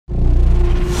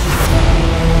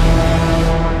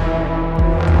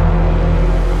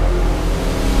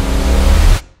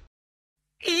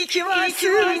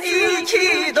varsın, iyi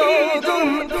ki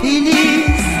doğdun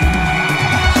Filiz.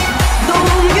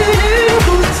 Doğum günün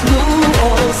kutlu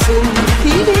olsun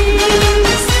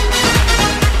Filiz.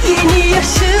 Yeni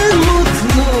yaşın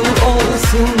mutlu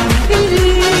olsun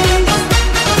Filiz.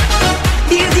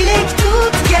 Bir dilek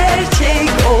tut gerçek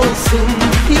olsun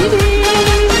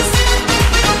Filiz.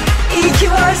 İyi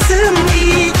ki varsın,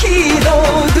 iyi ki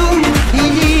doğdun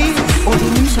Filiz.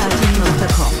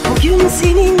 Odunumşarkı.com. Bugün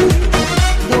senin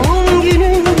doğum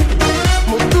günün,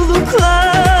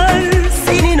 mutluluklar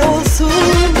senin olsun.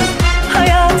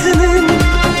 Hayatının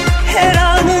her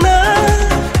anına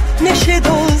neşe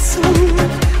dolsun,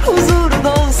 huzur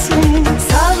dolsun.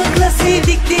 Sağlıkla,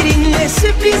 sevdiklerinle,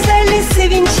 sürprizlerle,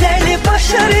 sevinçlerle,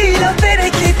 başarıyla,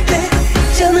 bereketle,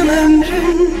 canım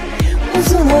ömrün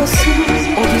uzun olsun.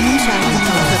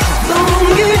 Odunumşarkı.com. Doğum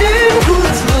günün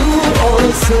kutlu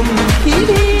olsun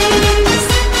Filiz.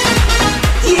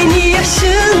 Yeni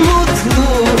yaşın mutlu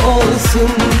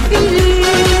olsun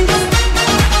Filiz.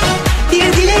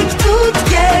 Bir dilek tut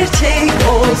gerçek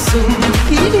olsun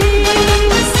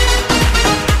Filiz.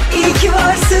 İyi ki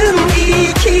varsın,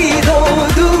 iyi ki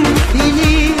doğdun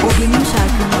Filiz.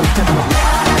 Odunumşarkı.com.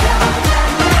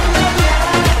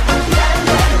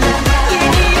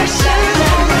 Yeni yaşın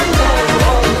mutlu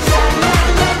olsun.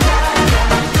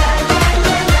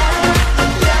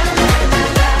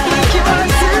 İyi ki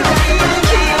varsın, iyi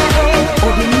ki doğdun.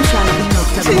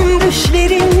 Odunumşarkı.com. Tüm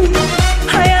düşlerin,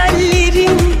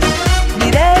 hayallerin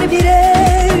birer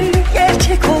birer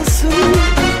gerçek olsun.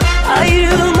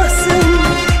 Ayrılmasın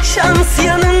şans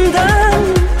yanından,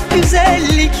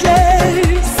 güzellikler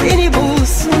seni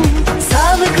bulsun.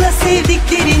 Sağlıkla,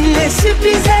 sevdiklerinle,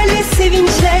 sürprizlerle,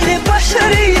 sevinçlerle,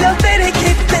 başarıyla,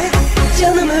 bereketle,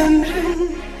 canım ömrün.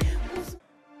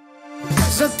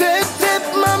 За теб,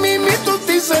 мами, ми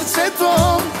тоти сърцето.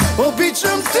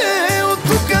 Обичам те от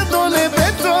тук до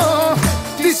небето.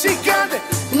 Ти си каде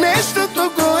нещото,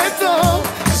 което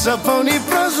запълни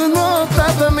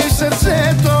празнотата ми в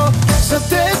сърцето. За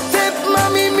теб,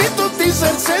 мами, ми тоти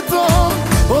сърцето.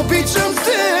 Обичам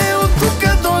те от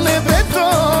тук до небето.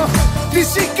 Ти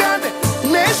си каде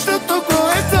нещото,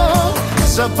 което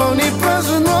запълни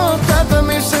празнотата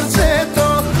ми в сърцето.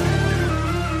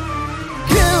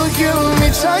 Quiero mi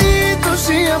chaito,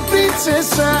 sia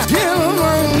princesa. Quiero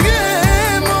mangue,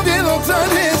 modelo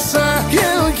talesa.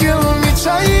 Quiero mi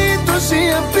chaito,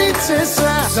 sia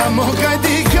princesa. Zamoga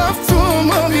di kaptu,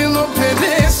 modelo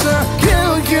peresa.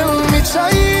 Quiero mi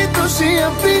chaito, sia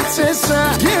princesa.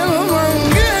 Quiero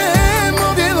mangue,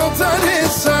 modelo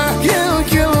talesa.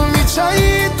 Quiero mi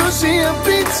chaito, sia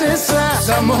princesa.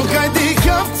 Zamoga di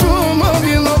kaptu,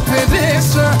 modelo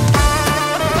peresa.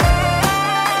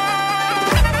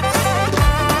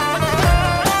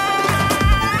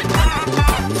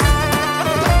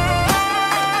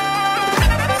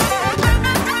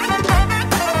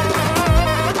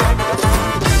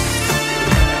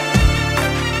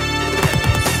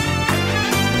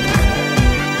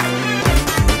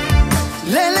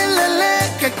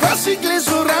 Си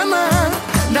глезорана,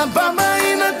 на баба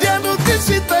и на дядо ти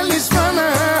си талисмана.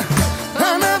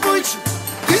 А на Войчо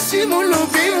ти си му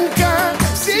любимка.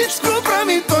 Всичко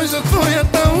прави той за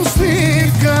твоята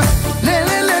усмивка.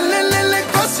 Ле,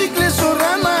 коси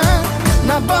глезорана,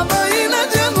 на баба и на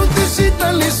дядо ти си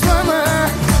талисмана.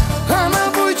 А на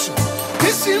Войчо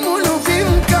ти си му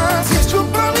любимка. Всичко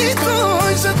прави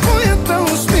той за твоята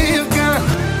усмивка.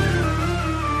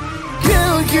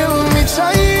 Quiero mi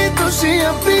chaito,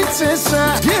 sia princesa.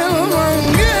 Quiero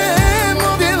mangue,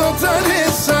 modelo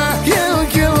talesa.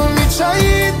 Quiero mi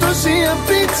chaito, sia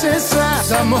princesa.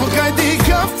 Zamoga di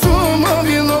kaptu,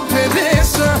 modelo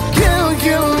peresa.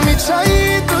 Quiero mi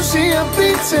chaito, sia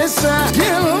princesa.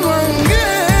 Quiero mangue,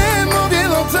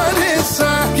 modelo talesa.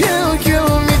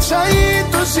 Quiero mi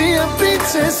chaito, sia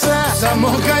princesa.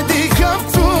 Zamoga di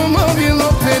kaptu, modelo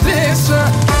peresa.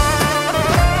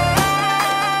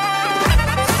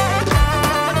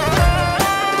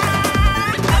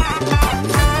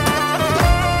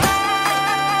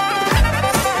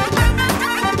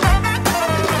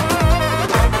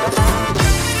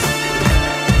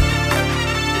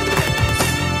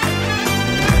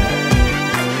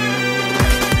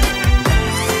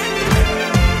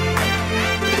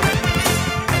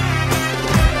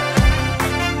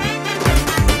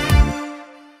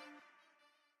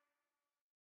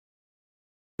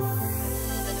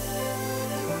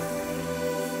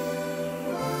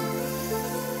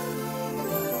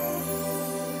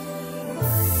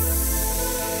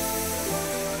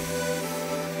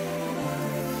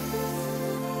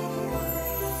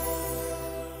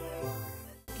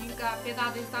 Ка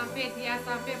педады сампе тия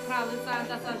сампе пралысан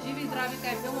да са живи здрави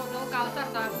кај белодел калтар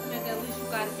да ме дели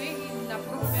шугарбе и на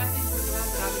прво място изборувам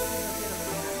здрави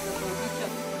да се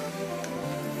обичат.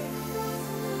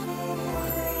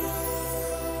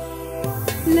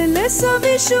 Lele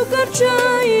savi shugarcha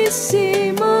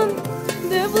isiman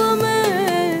devlame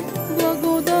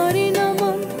благодари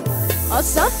наман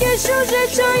Асав ke shuje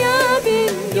chaya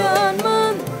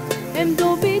binyanman Em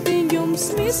dobidin yum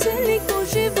smisliko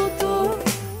životo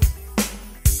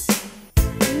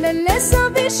Lele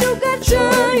savi shugarcha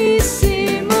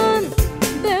isiman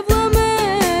devlame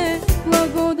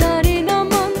благодари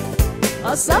наман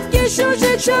Асав ke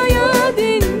shuje chaya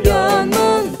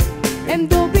binyanman Em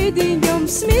dobidin yum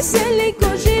smisliko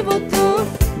životo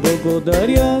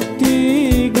Благодаря ти,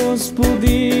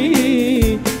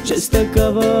 Господи, че с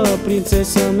такава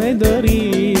принцеса ме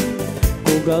дари.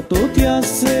 Когато тя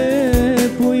се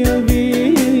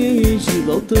появи,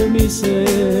 живота ми се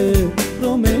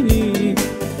промени.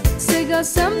 Сега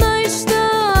съм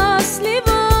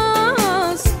най-щастлива,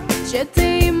 че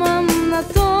те имам на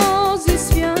този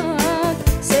свят.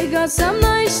 Сега съм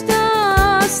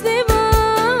най-щастлива,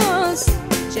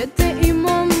 че те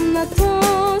имам на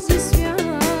този свят.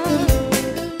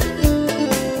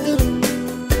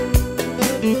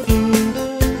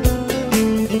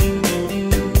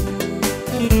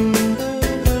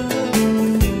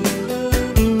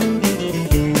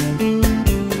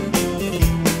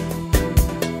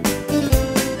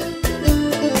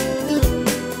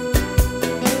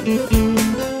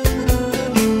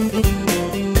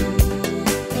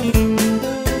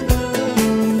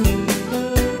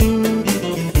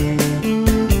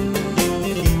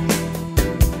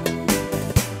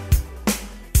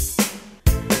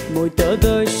 Моята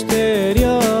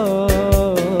дъщеря,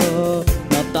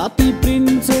 на тати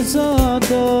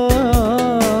принцесата,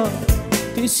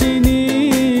 ти си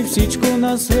ни всичко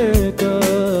на света,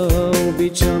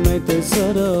 обичаме те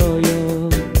Сарая.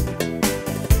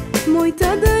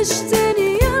 Моята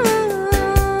дъщеря,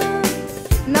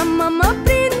 на мама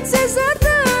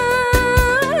принцесата,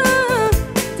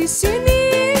 ти си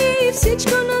ни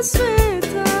всичко на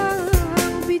света,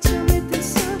 обичаме те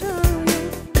Сарая.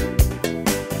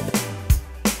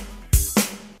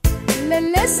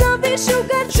 Lele savi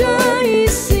shugarcha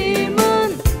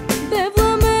isiman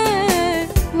devlame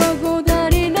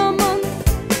благодари наман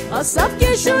Асав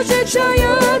ke shuje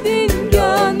chaya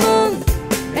binyanman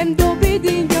Em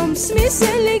dobidin yum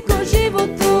smisliko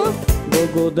životo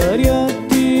Благодаря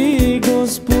ти,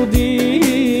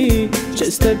 Господи,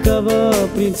 че с такава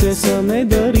принцеса ме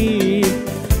дари.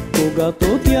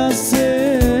 Когато тя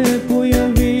се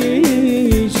появи,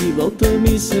 живота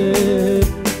ми се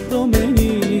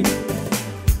промени.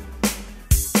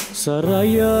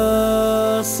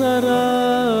 Сарая,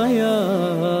 Сарая,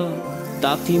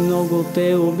 тати много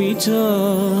те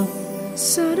обича.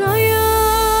 Сарая,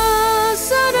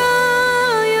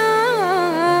 Сарая,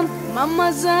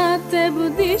 мама за теб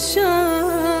диша.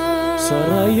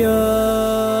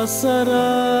 Сарая,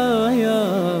 Сарая,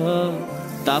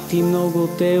 тати много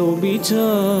те обича.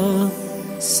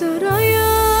 Сарая,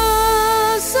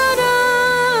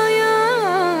 Сарая,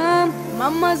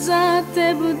 мама за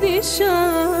теб диша.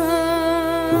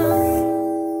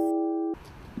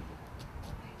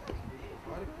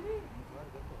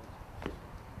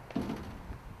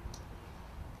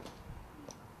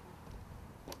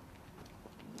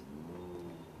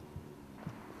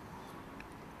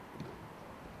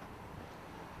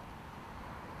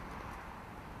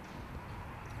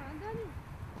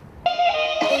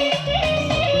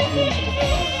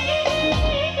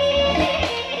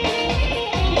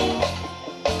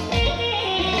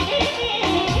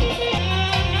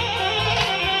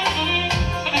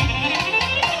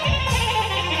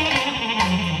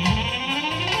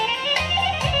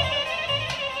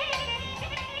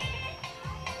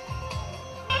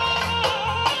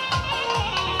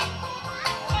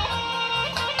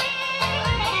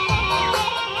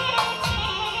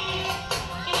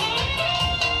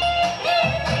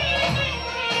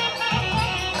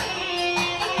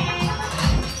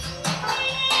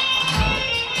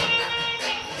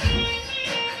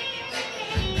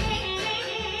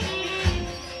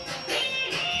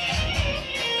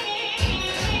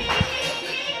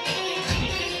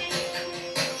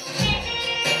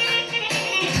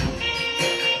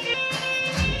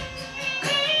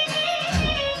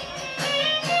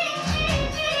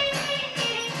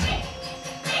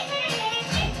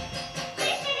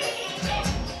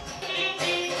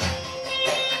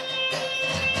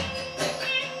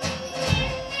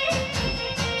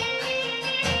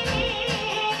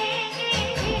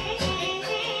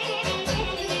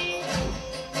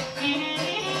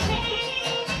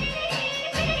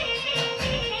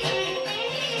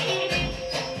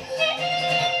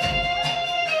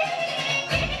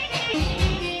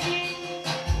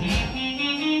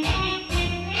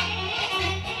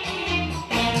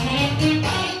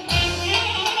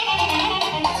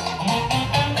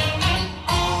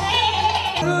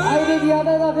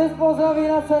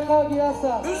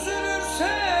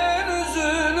 Üzülürsen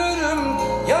üzülürüm,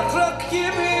 yaprak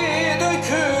gibi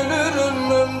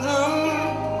dökülürüm ömrüm.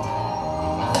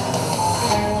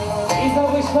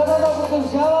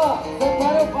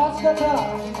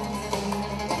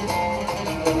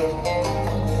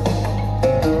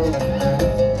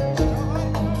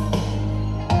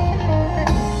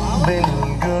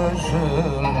 Benim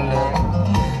gözümle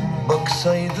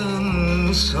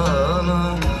baksaydın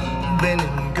sana,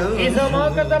 benim gözümle И за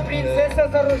малката принцеса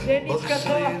за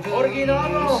рожденичката,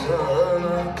 оригинално.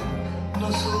 sana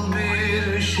nasıl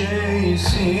bir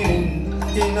şeysin,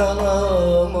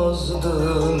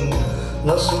 inanamazdın.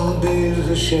 Nasıl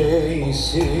bir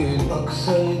şeysin,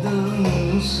 baksaydın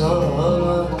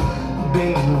sana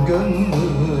benim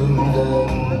gönlümden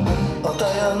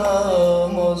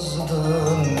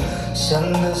dayanamazdın.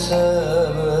 Sen de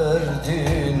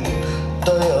severdin,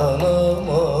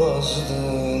 dayanamazdın.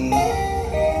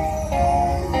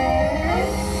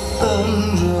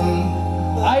 Ömrüm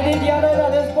Ajde, Диана,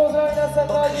 да поздрави на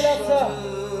съкладилата.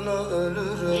 bakışlarına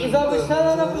ölürüm. И за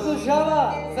мечтата да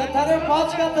продължава, за таре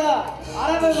пачката.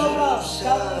 Аре бе, добра,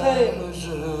 шатнери.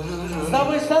 За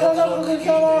мечтата да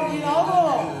продължава оригинално.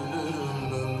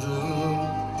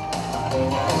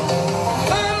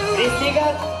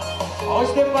 Пристигат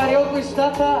още пари от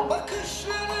мечтата.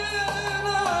 Bakışlarına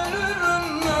ölürüm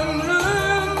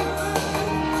ömrüm.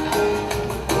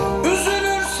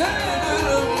 Üzülürsen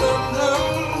ölürüm ömrüm.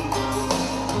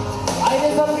 Айде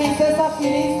за принцеса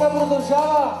Филиз да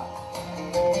продължава.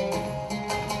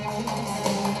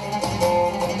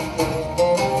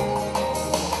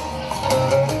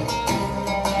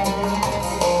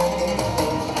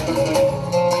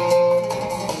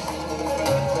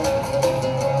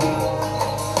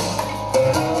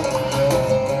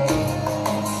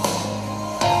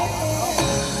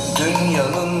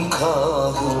 Dünyanın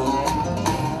kahrı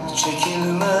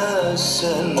çekilmez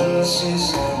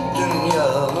sensiz.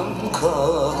 Dünyanın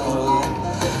kahrı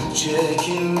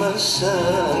çekilmez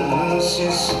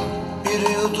sensiz. Bir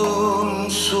yudum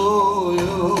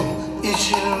suyu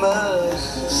içilmez,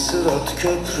 Sırat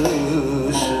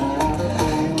köprüsü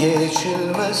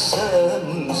geçilmez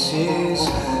sensiz.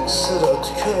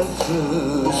 Sırat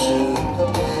köprüsü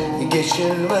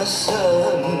geçilmez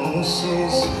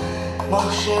sensiz.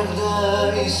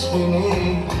 Mahşerde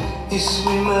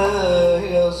ismime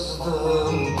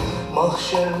yazdım.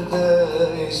 Mahşerde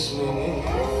ismini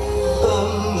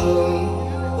ömrüm.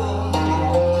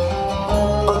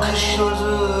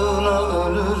 Bakışlarına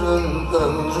ölürüm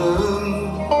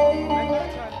ömrüm.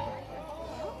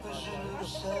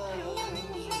 Üzülürsen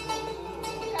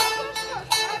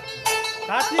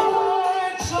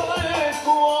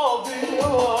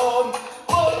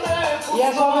И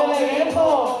ако ме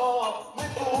легendo.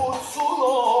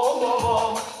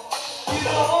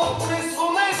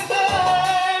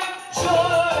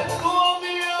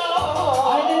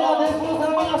 Айде да не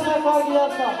поздрави на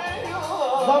съкладилата.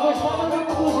 За мечтата да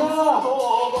продължава.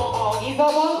 И за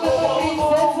малката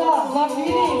принцеса, за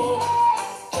Филиз.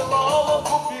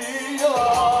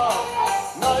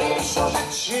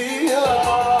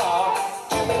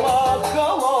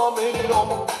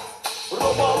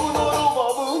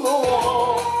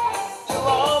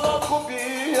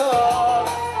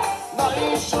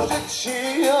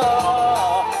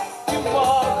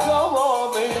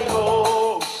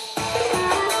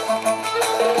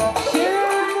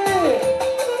 Şimdi,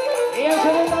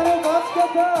 yaşananların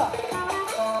başkata.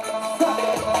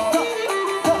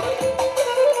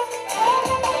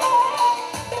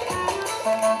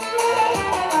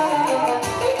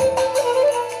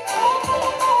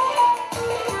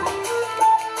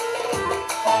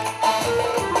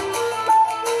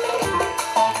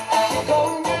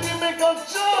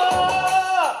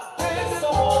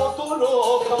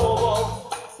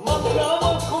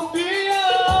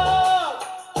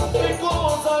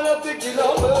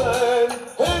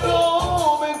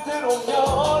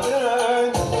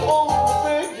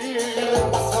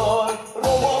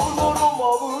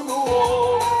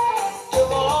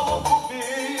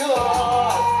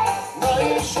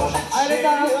 Айде да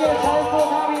разкажем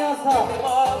по-намината.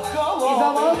 И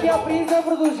за малкия принц да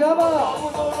продължава.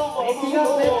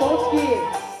 Пристига 5 точки.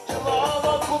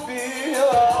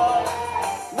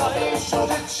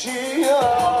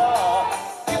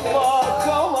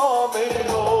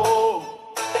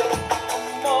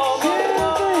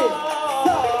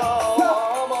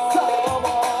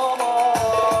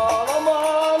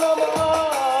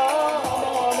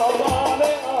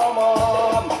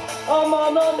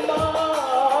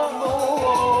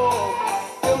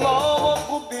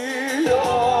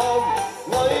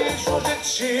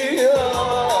 Chia,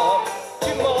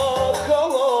 que marca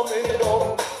o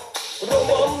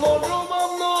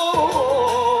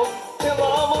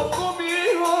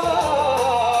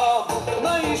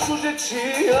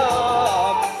Шужечия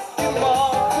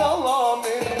махала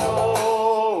мино.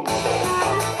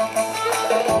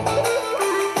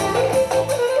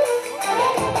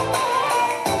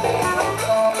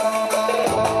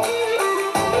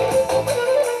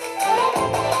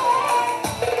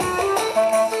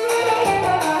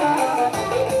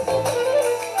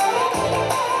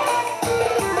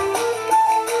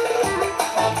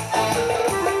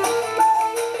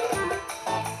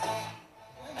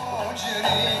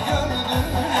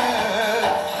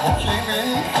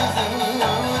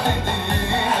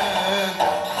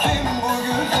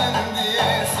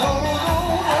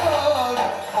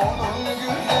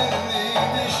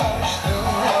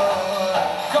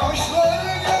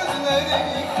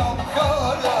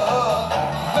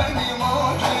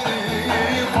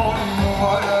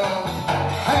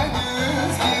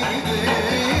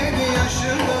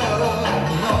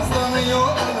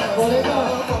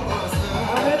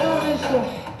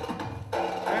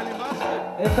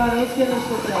 Канадския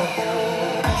нещо тяло.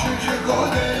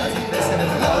 Тази песен е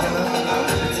направена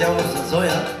специално за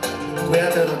Зоя,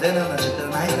 която е родена на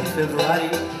 14 февруари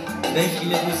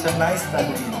 2018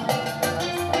 година.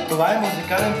 Това е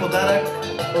музикален подарък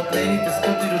от нейните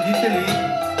скъпи родители,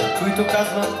 които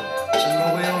казват, че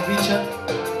много я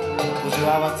обичат,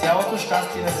 пожелават цялото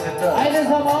щастие на света. Айде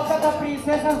за малката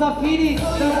принцеса за филиз,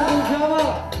 да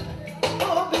продължава!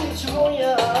 Обич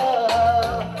моя,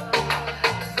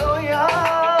 Зоя,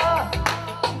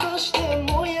 дъще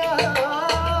моя,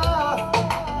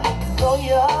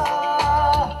 Зоя,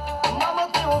 мама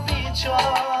те обича.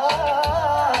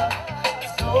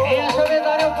 Е, ще ме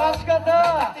даде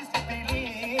опашката! Ти си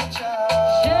прилича.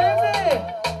 Шеме!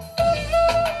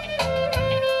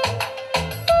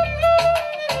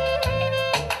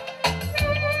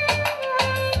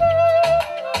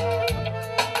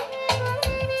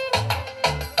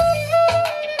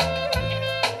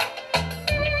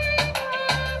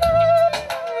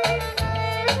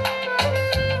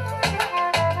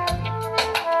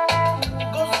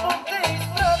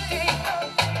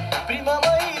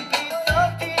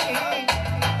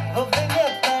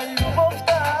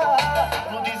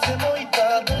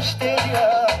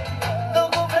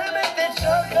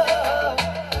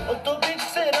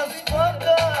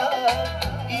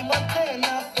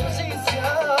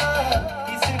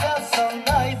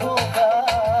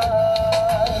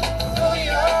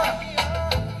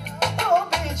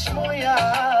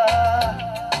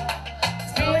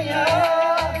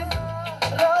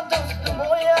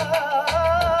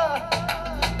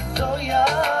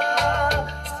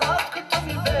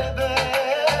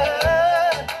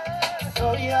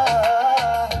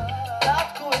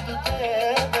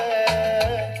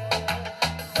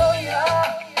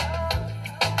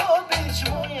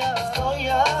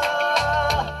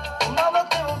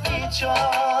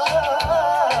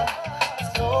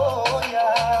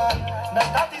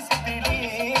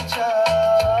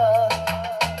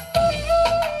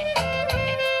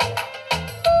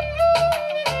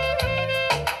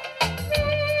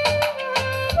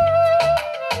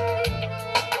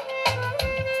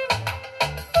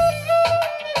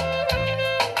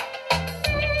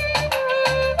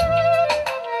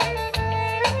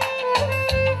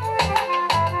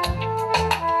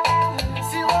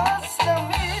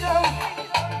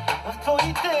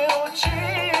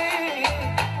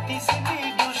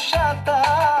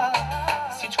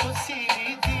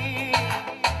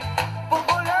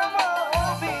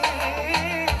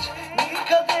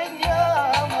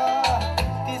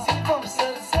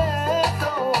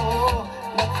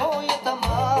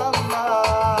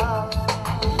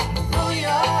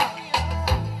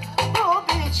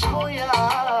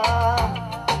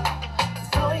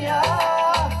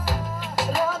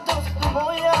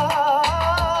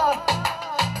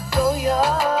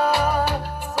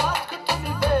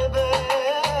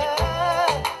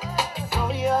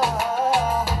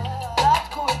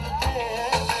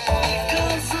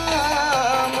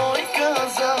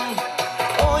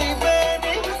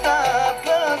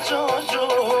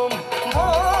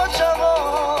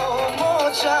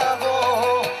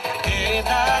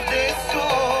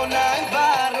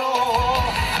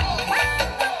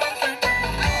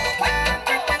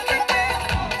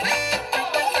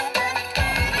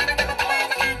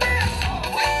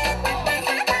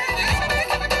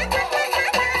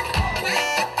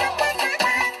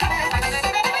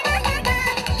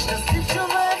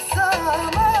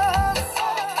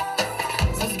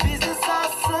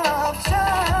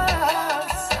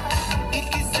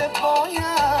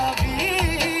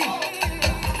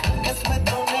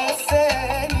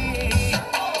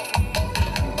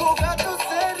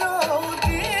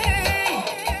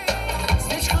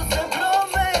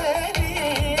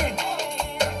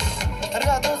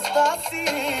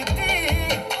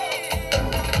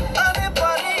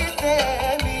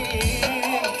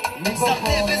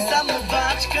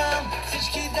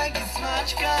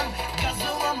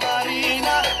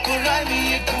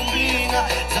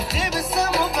 За тебе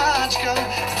само бачкам,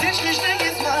 всички ще ги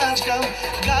смачкам.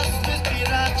 Газ без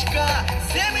пирачка,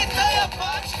 вземи тая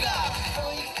пачка.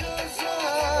 Ой,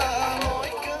 казам,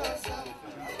 ой, казам.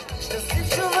 Щастлив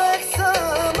човек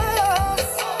съм аз,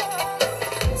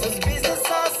 с бизнес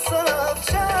аз съм в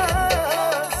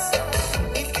час.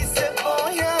 И ти се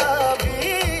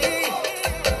появи,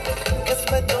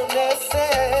 късмет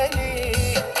донесени.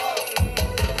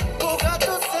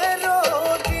 Когато се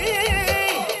роди,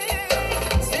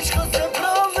 всичко се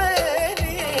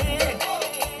промени.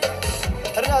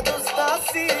 Радостта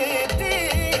си ти,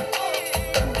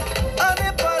 а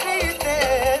не парите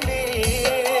ми.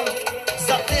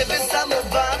 За тебе само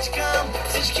бачкам,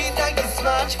 всички да ги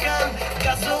смачкам.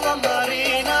 Газова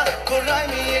Марина, корай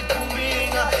ми е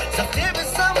комбина. За тебе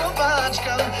само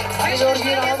бачкам, всички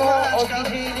ще ги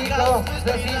смачкам. Газ без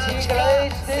пирачка,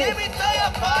 вземи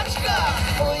тая пачка.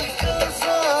 Ой,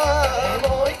 казам,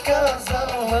 ой,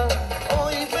 казам,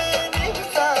 ой, беним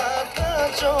тата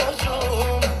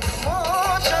чожум.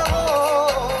 Мочаво,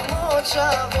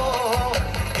 мочаво,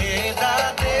 е да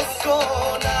деско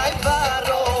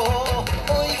най-баро.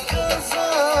 Ой,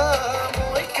 казам,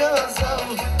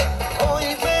 ой,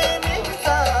 беним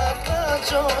тата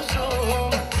чожум.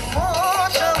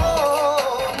 Мочаво,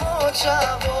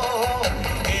 мочаво,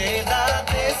 е да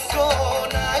деско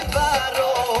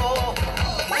най-баро.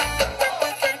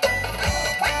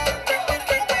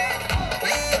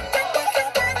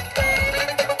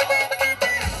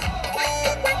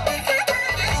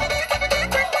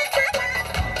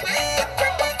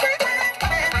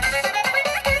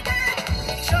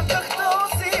 Чаках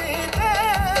този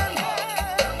ден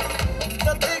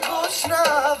да те гушна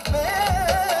в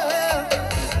мен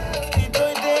и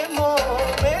дойде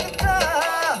момента.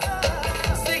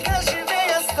 Сега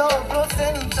живея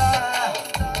 100%.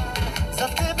 За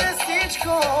тебе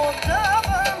всичко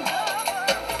давам,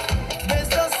 без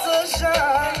да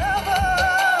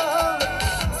съжалявам.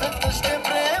 Света ще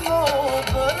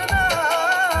премогърна,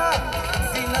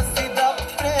 сина си да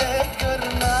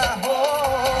прегърна.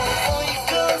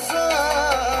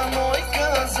 Ой,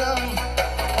 казам,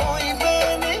 ой,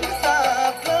 беним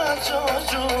тата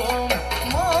чожум.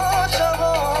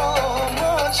 Мочаво,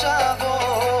 мочаво,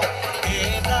 е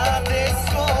да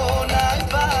деско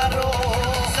най-баро.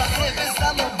 За тебе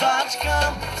само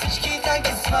бачкам, всички да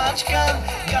ги смачкам.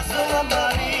 Газова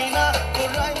Марина,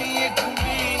 корай ми е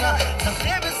комбина. За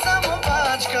тебе само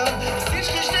бачкам,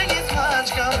 всички ще ги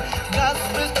смачкам. Газ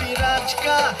без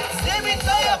пирачка, вземи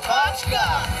тая пачка.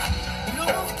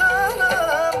 Любовта на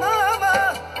мама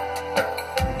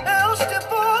е още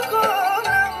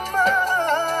по-голяма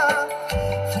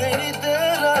в нейните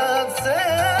ръце.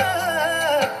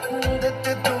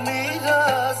 Детето ми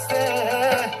расте,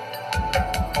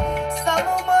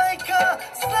 само майка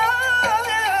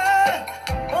знае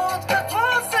от какво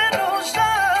се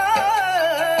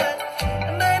нуждае.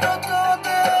 Нейното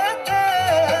дете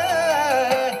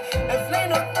е в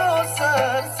нейното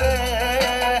сърце.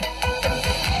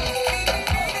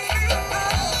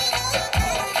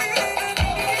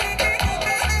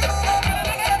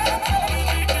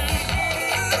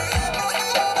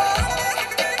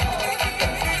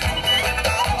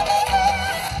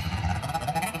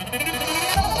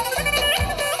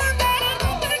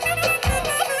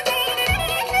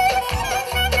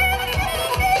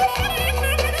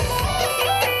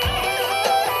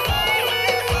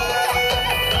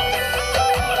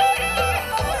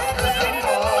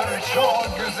 Çok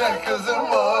güzel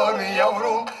kızım var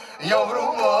yavrum,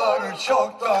 yavrum var,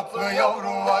 çok tatlı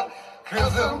yavrum var.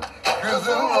 Kızım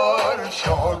var,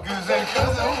 çok güzel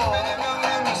kızım var. Benim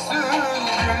gülümsün,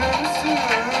 gülümsün,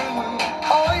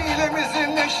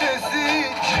 ailemizin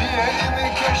neşesi,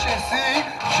 ciğerimin köşesi,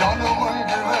 canımın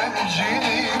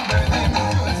güvercini benim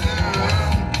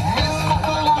kızım. Mis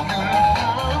kokulu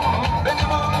gülsün,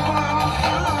 benim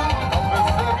ömrümsün,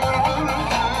 nefese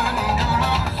bülbülsün,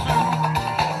 gülümsün.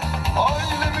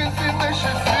 Ailemizin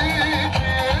neşesi,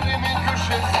 ciğerimin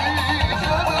köşesi,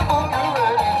 canımın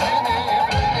güvercini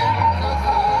benim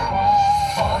kızım.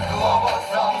 Baklava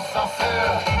samsası,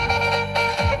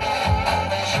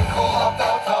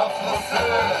 çikolata tatlısı,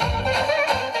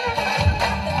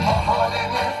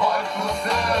 mahallenin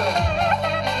farklısı,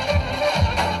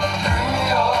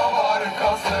 dünya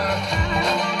markası.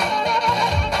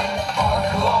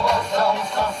 Baklava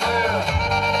samsası,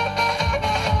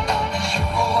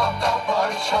 çikolata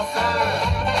parçası,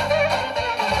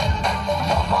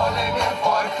 mahallenin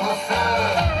farklısı,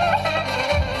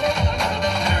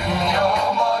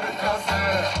 dünya markası.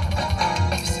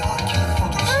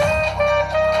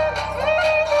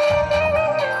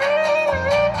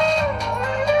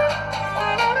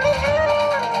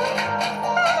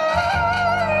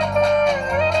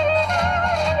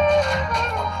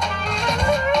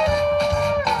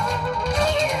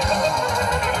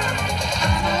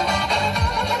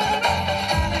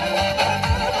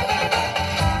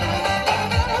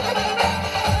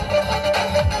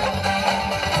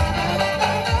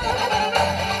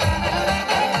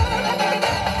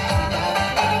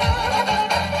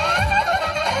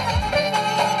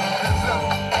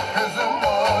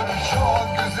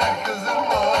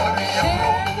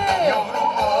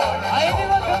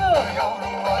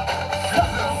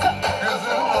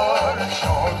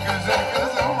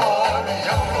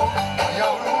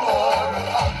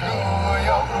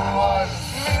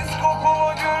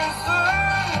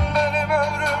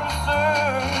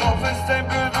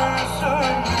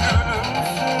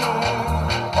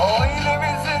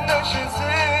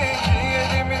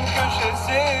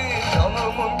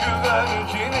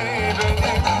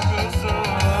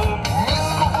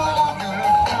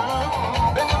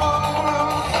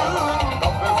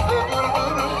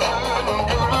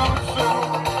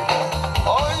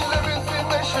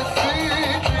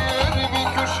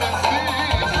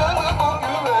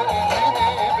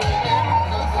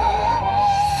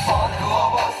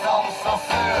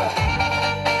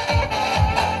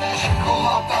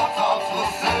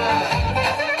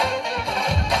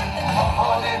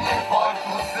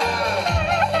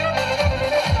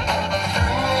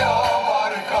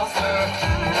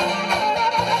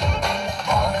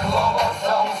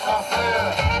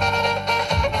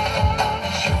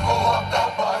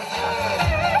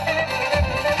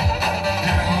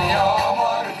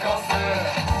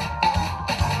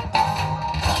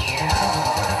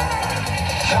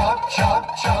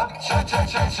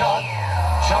 çat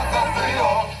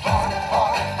çatlatıyor. Pat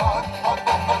pat pat pat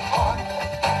pat pat pat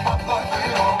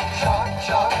patlatıyor. Çat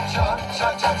çat çat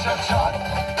çat çat çat çat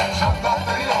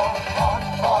çatlatıyor. Pat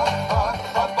pat pat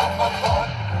pat pat pat pat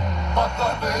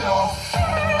patlatıyor.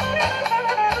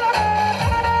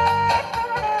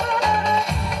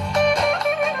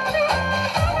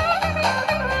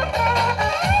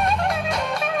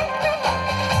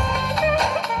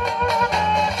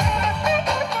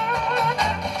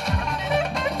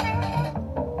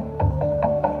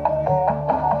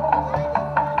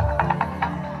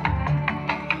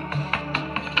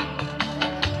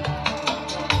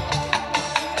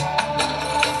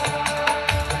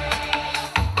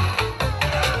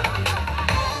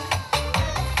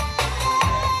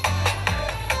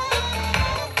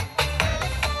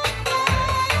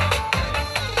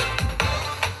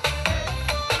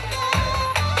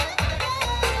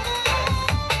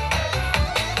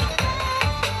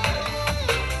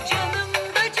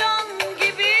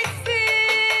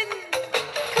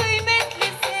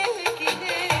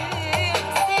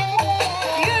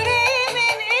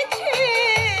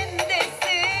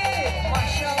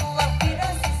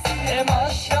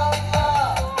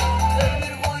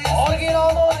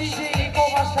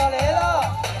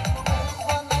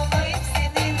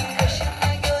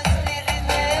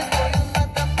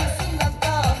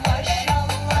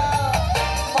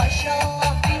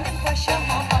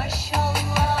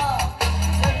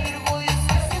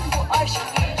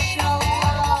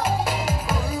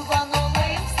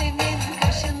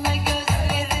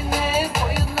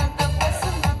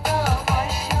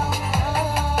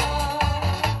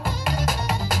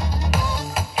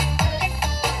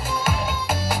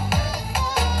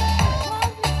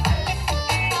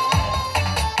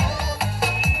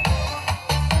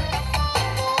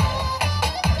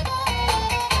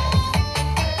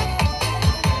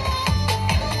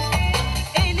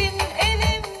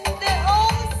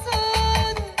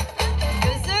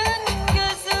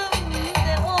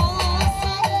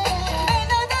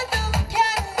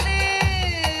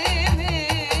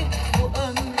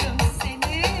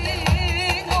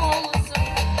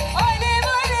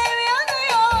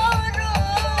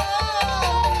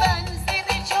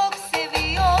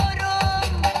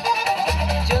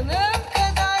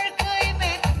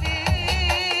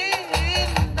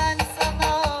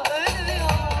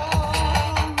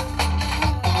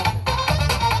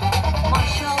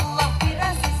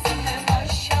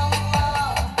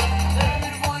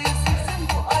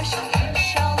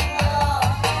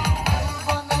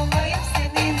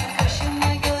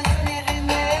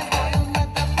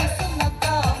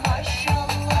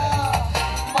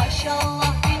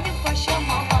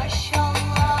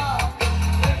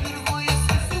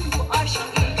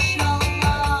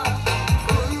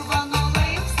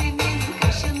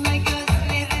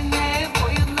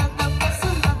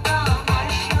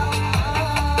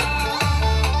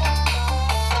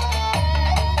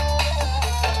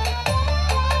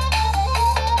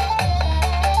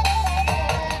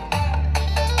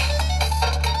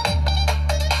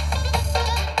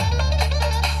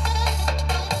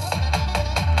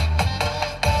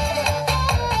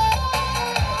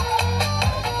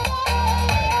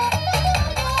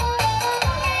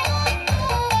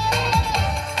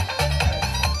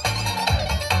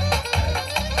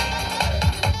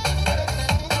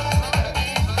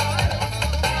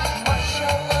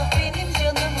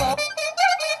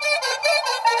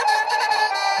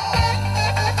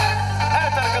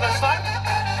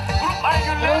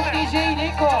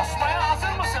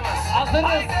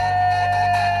 Hazırız.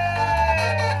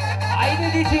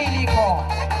 Haydi DJ Liko.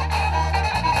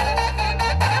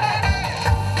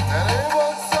 Nereye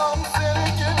baksam seni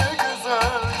gibi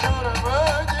güzel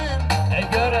göremedim.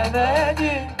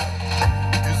 Göremedim.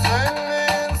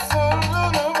 Güzelliğin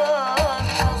sırrını ben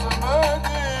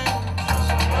çözemedim.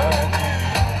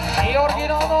 И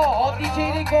оригинално от DJ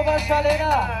Liko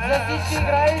Шалена за всички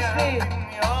играещи. Güzel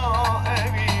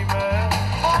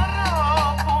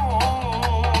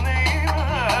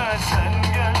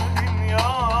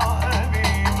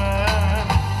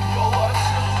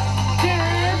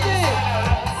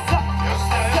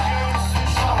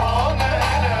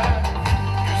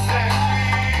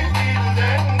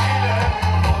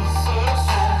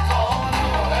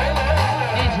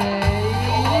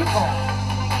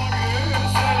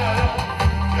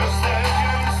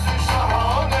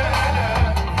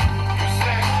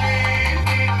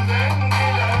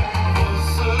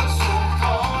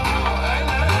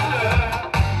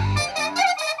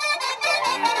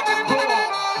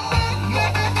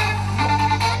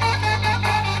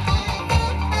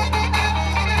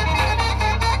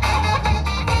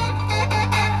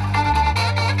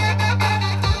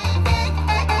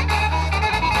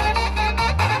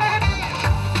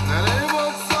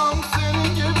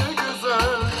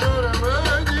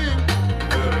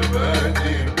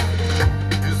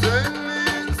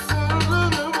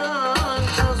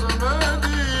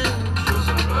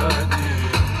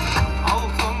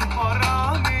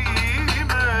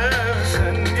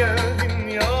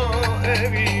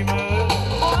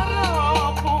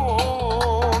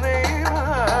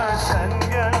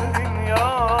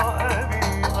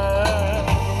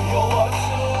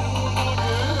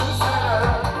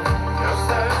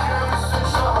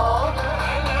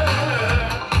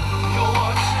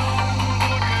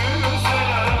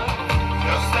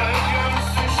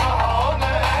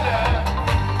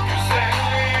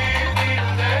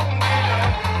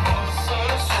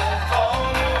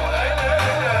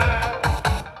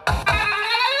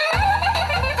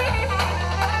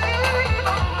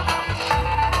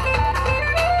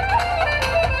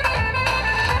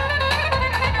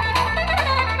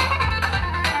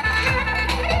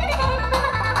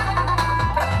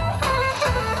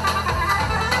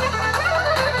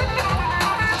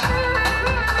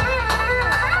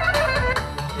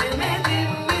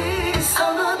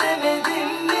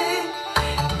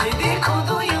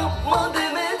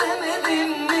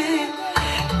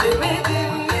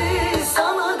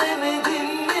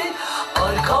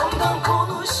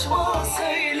konuşma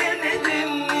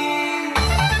söylemedim mi?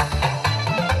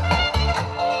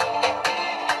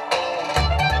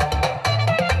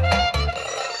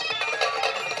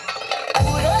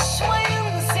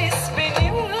 Uğraşmayın siz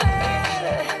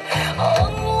benimle,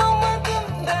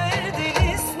 anlamadım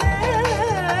derdiniz ne?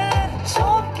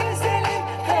 Çok güzelim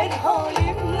her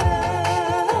halimle,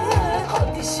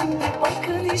 hadi şimdi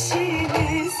bakın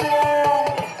işinize.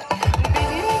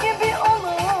 Benim gibi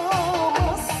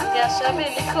olamazsın, yaşa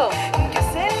Beliko.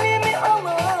 Güzelliğimi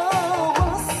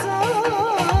alamazsın,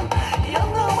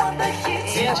 yanıma da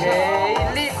hiç DJ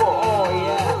Liko, oh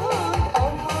yeah.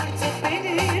 artık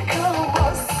beni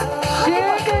kalmazsın. Şimdi.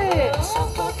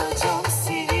 Patlatacağım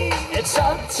seni,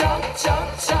 çat çat çat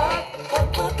çat.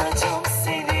 Patlatacağım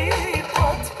seni,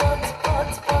 pat pat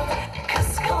pat pat.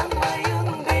 Kıskanmayın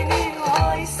beni,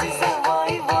 vay size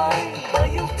vay vay.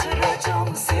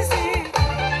 Bayıltıracağım sizi.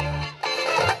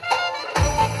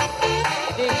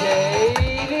 DJ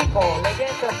Liko,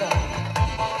 legenda.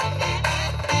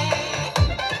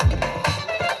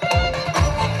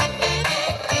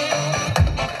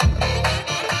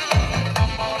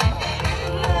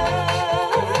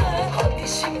 Hadi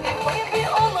şimdi gibi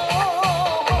olamazsın,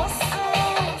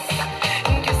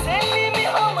 güzelliğimi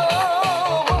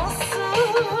alamazsın,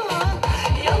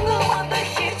 yanıma da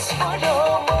hiç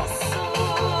varamazsın,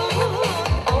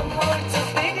 onlarca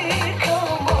beni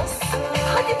kalmazsın.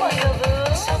 Hadi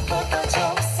bakalım.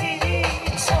 Çatlatacağım seni,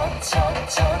 çat çat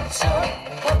çat çat.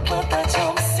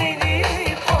 Patlatacağım seni,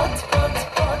 pat pat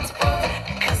pat pat.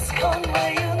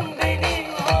 Kıskanmayın beni,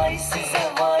 vay size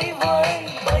vay vay.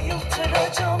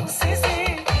 Bayıltıracağım sizi.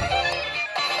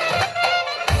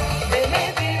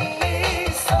 Demedim mi,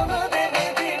 sana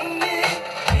demedim mi?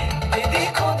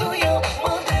 Dedikodu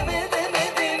yapma demedim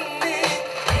mi?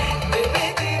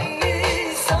 Demedim mi,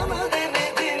 sana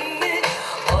demedim mi?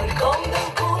 Arkamdan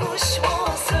konuşma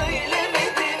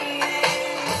söylemedim mi?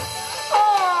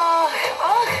 Ah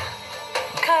ah,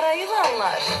 kara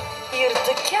yılanlar,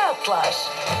 yırtık kağıtlar.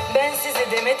 Ben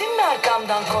size demedim mi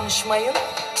arkamdan konuşmayın?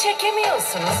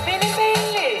 Çekemiyorsunuz beni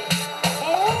belli.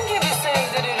 Mum gibi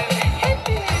sevdiririm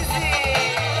hepinizi.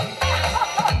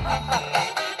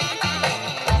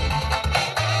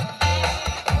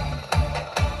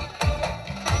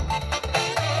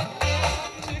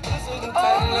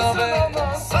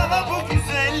 Sana bu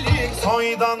güzellik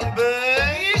soydan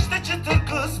bey, işte çıtır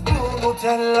kız bu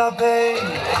Nutella Bey.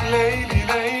 Leyli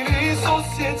leyli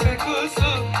sosyete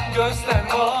kızı, gözler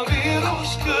mavi ruj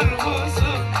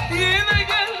kırmızı. Yine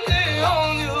geldi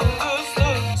al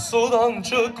yıldızlı, sudan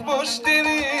çıkmış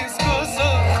deniz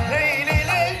kızı. Leyli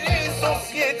leyli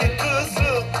sosyete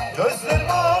kızı, gözler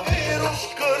mavi ruj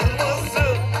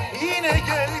kırmızı. Yine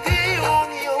geldi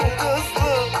 10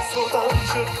 yıldızlı, sudan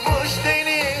çıkmış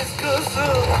deniz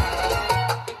kızı.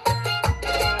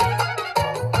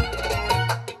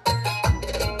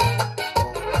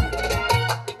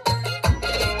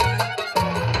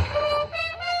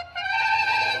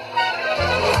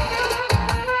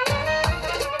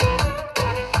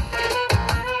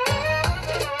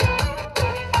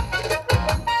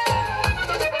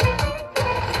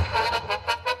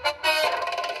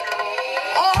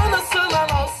 Anasının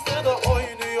aslı da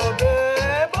oynuyor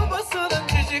be, babasının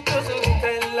cici kızı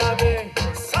Nutella Bey.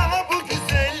 Sana bu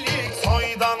güzellik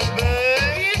soydan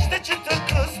bey, işte çıtır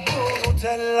kız bu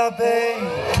Nutella Bey.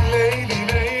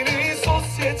 Leyli leyli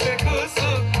sosyete kızı,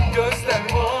 gözler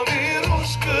mavi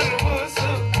ruj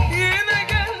kırmızı. Yine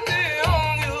geldi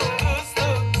al yıldızlı,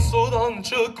 sudan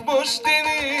çıkmış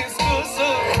deniz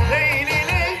kızı. Leyli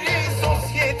leyli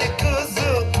sosyete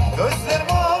kızı, gözler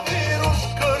mavi ruj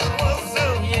kırmızı.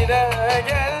 Yine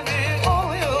geldi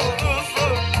al yıldızlı,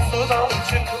 sudan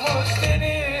çıkmış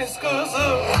deniz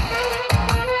kızı.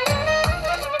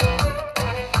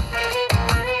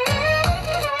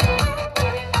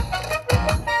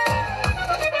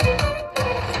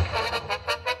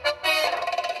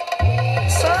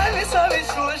 Sabe, sabe,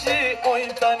 surge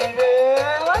ointanide,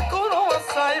 la coroa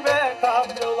saibe,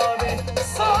 tablolabe.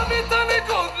 Sabe, tane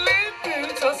kodli,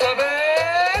 pinça sabe,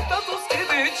 tatus ki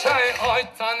di çay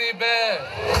ointanibe.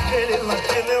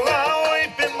 Kelila, oj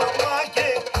pe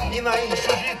mamake, inaj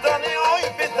šužitane, oj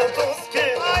pe tatoske.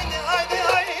 Ajde, ajde,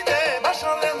 ajde,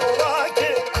 bašale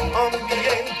morake,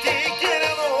 ambienti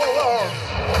keren ola.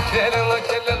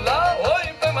 Kelela, oy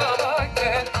be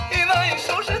mamake, inay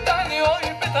şuşetani, oy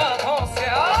be tatose.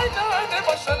 Haydi, haydi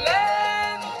başa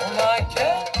len, onake.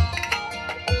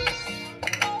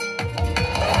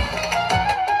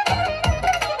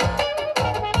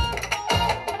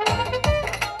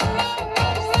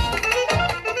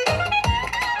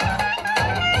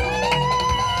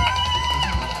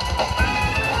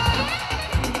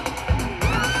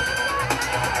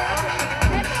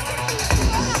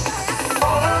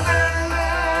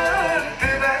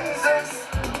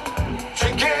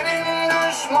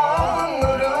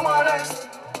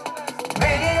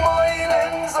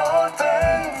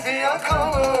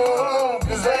 yakalım.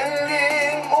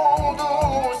 Güzelliğin oldu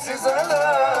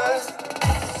sizeler.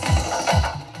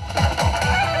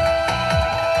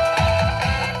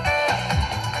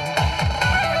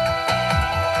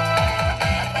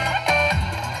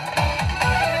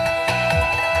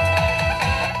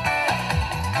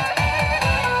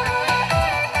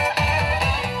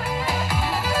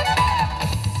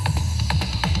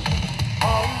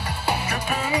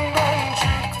 Küpünden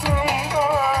çıktım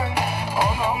ben.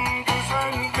 Anam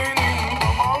güzel benim,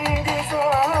 babam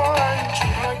güzel.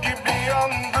 Çıra gibi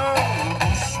yandım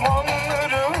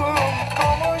düşmanlarım.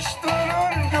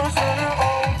 Kamaştırır gözünü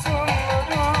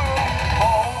altınlarım.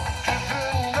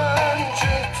 Küpünden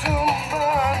çıktım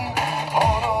ben.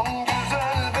 Anam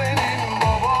güzel benim,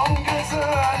 babam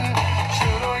güzel.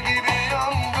 Çıra gibi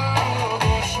yandı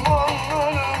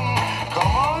düşmanlarım.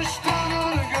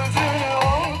 Kamaştırır gözünü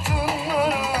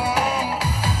altınlarım.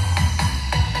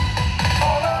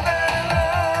 Bana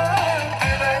derler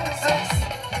prenses.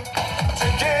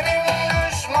 Çekerim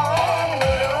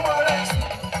düşmanlarıma rest.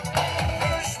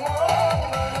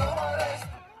 Düşmanlarıma rest.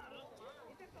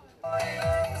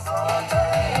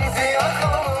 Zaten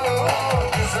yakalım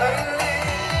güzelliği.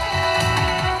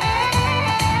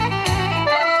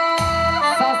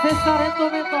 Să se sarendo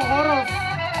mento horos.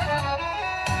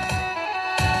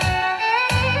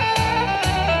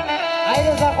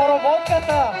 Ajde za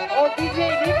horovotkata od DJ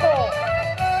Niko.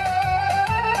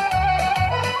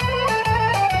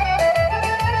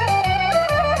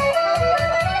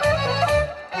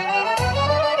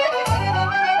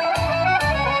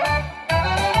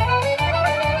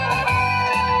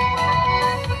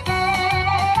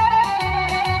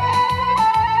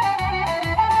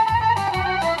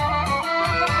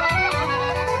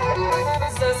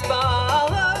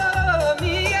 Zaspala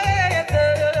mi je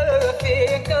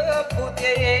trpika,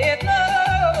 putjetna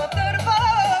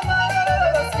trpama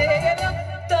sljena.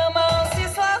 Taman si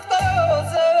slatko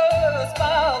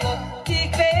zaspala, ti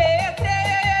kvetre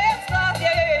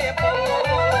slatje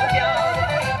povjala.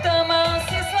 Taman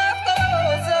si slatko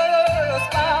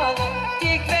zaspala,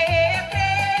 ti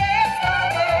kvetre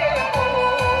slatje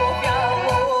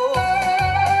povjala.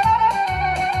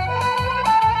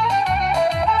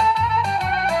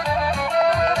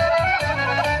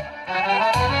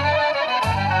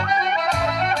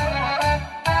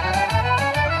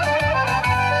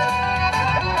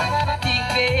 Ti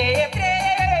vetre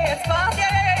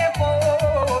spate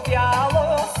povjalo,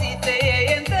 si te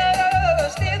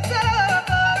întăștiță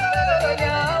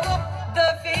văljalo, da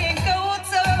fiindcă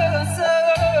uță să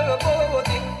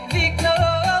budi, vicnă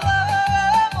la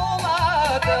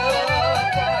mulată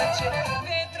pace,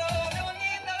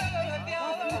 vetrolunina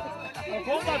bialo.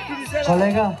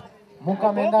 Kolega, muka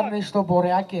mendar nešto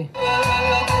borjake.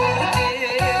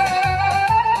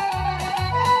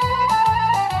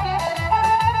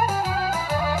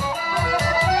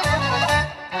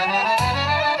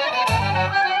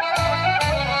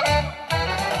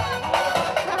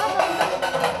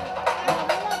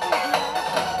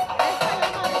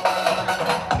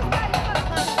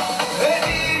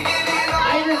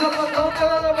 Ajde za potoka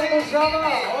da podržava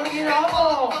originalno.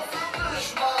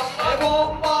 Evo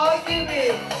Martini.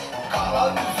 Kara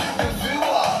yüzü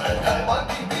var, elma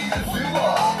gibi yüzü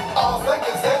var. Ağza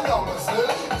gezen yalnızı,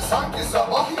 sanki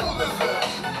sabah yıldızı.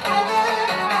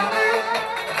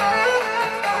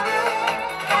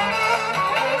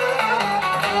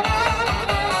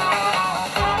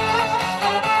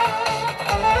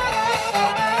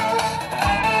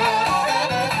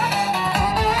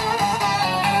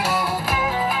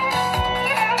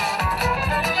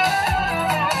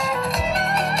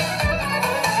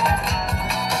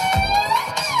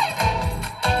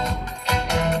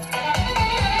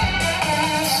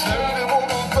 Sevdim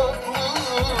onu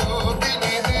tatlı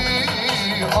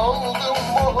dilini, aldım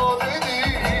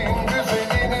mahallenin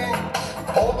güzelini.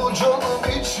 Onu canım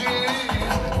için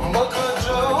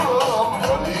bakacağım,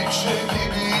 Haliç'e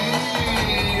gibi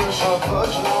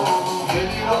yaşatacağım.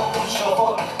 Gelin almış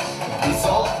şafak, biz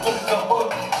attık kapak.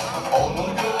 Onu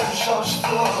gören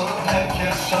şaştı,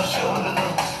 herkes şaşırdı.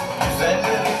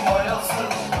 Güzellerin mayası,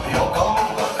 yok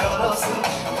alında karası.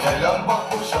 Helal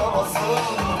bakmış anası,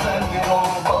 verdi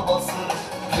onun babası.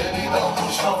 Gelin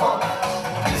almış şafak,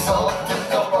 biz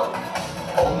attık kapak.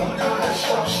 Onu gören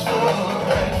şaştı,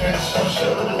 herkes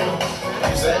şaşırdı.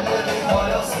 Güzellerin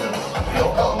mayası,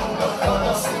 yok alında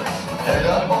karası.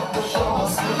 Helal bakmış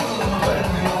anası,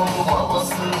 verdi onun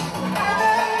babası.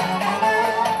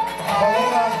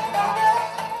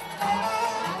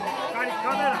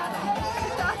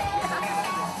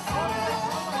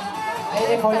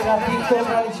 Ajde kolega, TikTok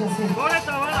radit će si. Gore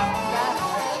tavana.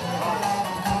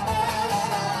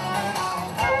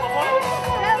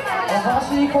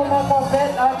 Naši Niko maka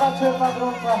pet, arma çöp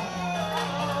patronka.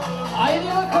 Haydi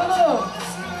bakalım.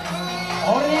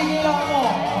 Original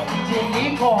DJ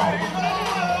Niko.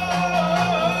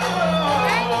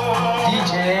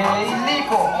 DJ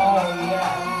Niko. Oh yeah.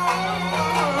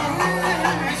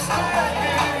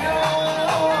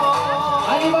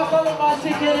 Hadi bakalım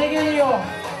maçlıklara geliyor.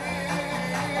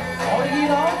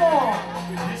 Original mu?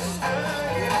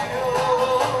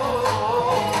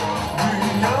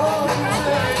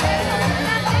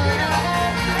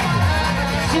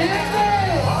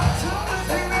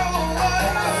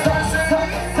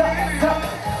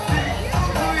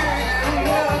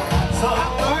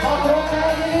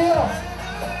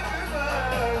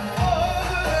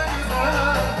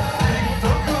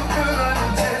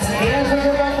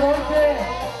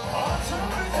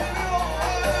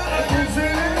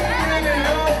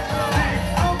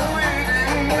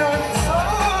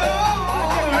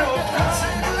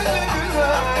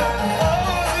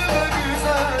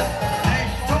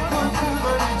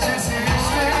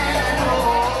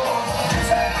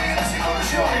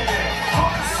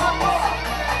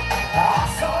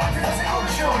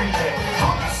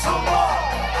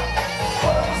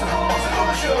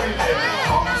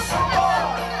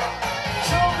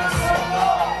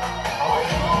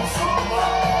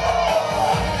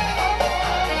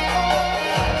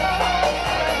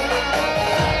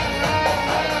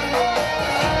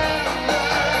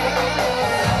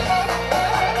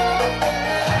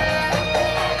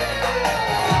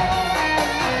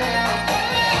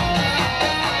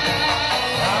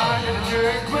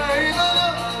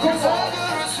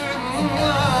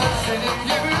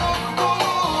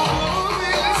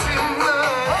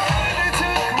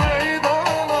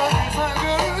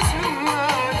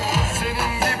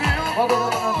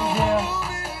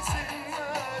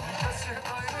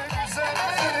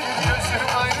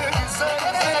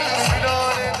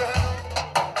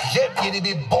 Yepyeni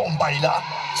bir bombayla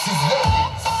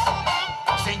sizlerleyiz.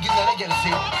 Zenginlere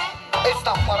gelsin,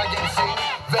 esnaflara gelsin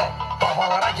ve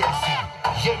babalara gelsin.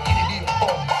 Yepyeni bir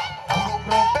bomba. Grup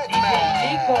Batman.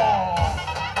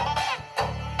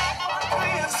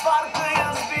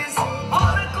 Farklıyız biz,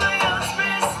 farklıyız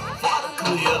biz,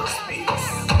 farklıyız biz.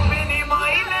 Benim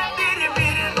ailemdir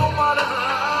bir numara.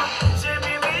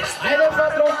 Cebimizde Haydi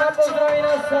patronka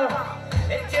pozdravljena.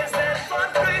 herkesten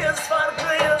farklıyız,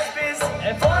 farklıyız biz.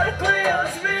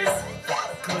 Farklıyız biz,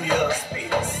 farklıyız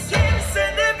biz.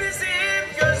 Kimse de bizim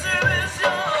gözümüz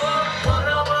yok.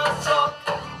 Paramız çok,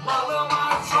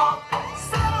 malımız çok.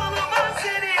 Sağlığımız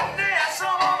seninle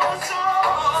yaşamamız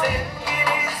çok.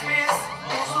 Zenginiz biz,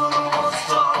 huzurumuz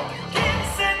çok.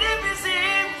 Kimse de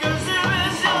bizim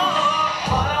gözümüz yok.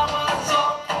 Paramız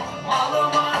çok,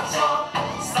 malımız çok.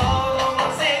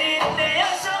 Sağlığımız seninle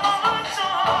yaşamamız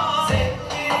çok.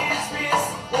 Zenginiz biz,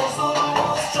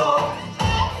 huzurumuz çok.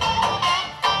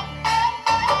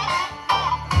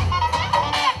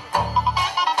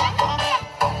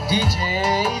 DJ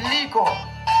Niko.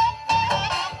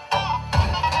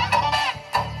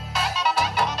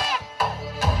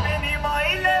 Benim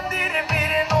ailemdir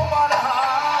bir numara.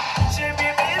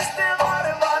 Cebimizde var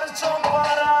çok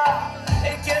para.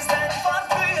 Herkesten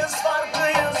farklıyız,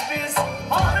 farklıyız biz.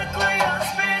 Farklıyız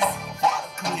biz,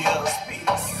 farklıyız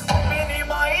biz.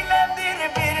 Benim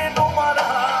ailemdir bir numara.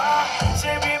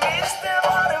 Cebimizde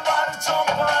var çok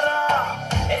para.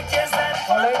 Herkesten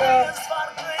farklıyız,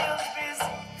 farklıyız biz.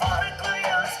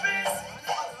 Farklıyız biz,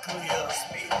 farklıyız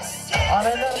biz.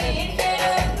 Arada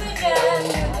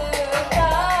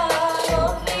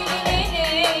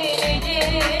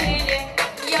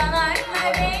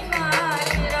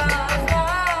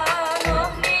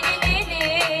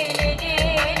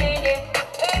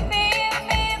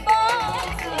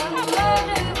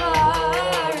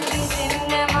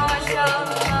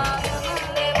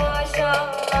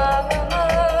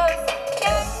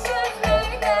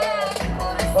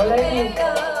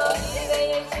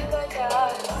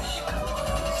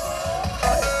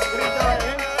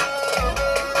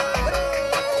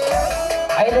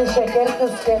haydi şeker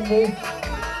kız kendi.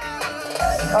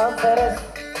 Kanseres.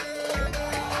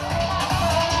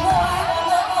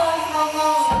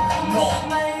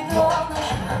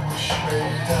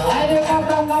 Haydi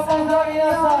patronka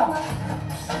pozdravljena.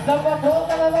 Za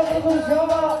patronka da vam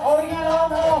produžava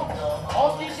originalno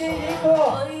od DJ Niko.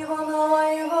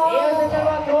 Idete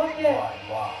patronke.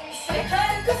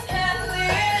 Şeker kız kendi,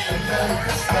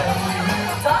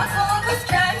 tatlı kız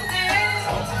kendi,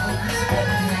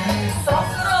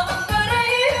 safranın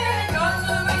böreği,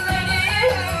 gönlümün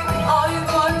deli, ay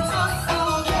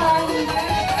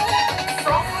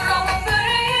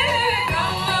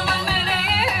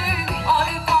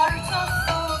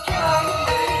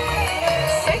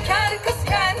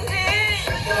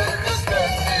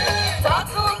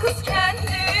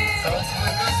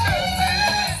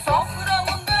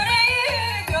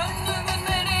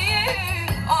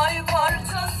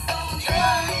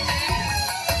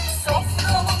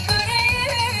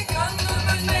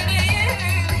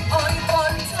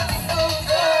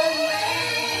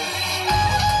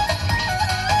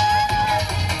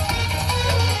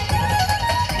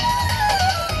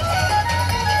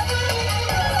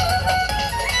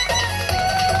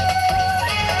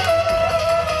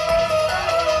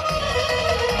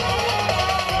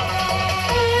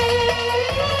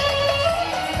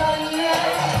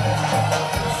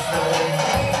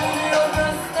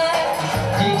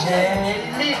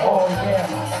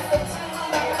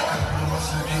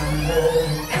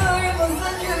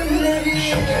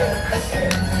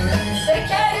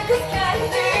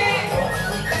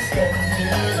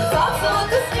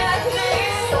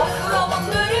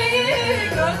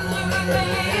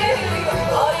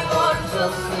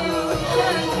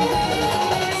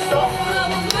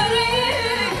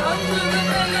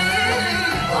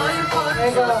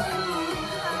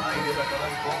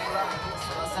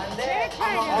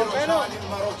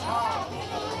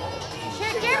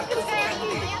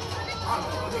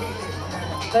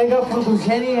Mega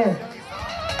produženie.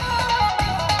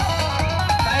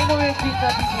 Najnový hit na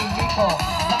DJ Niko.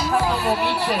 Zapadlo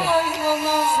Miče.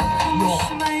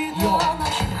 Jo.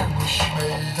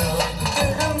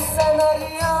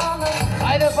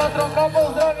 Ajde patronka,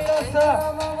 pozdravi nas.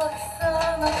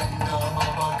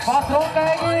 Patronka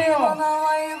Eginio.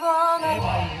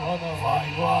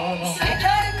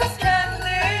 Şeker kız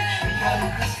kendi,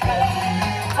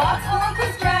 tatlı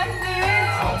kız kendi,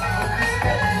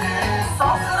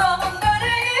 safranın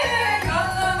böreği,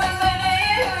 gönlümün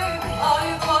meleği, ay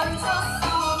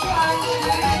parçası kendi.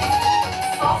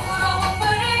 Safranın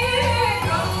böreği,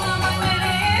 gönlümün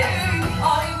meleği,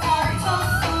 ay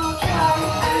parçası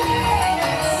kendi.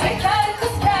 Şeker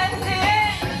kız kendi,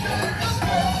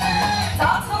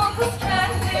 tatlı kız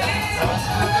kendi,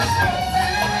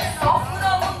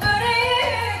 safranın böreği,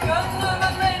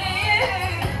 gönlümün meleği,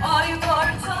 ay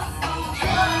parçası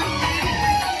kendi.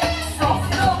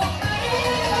 Safranın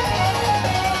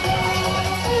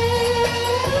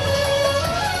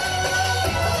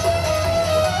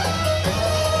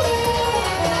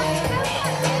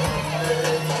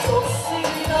çok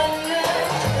sevilenler,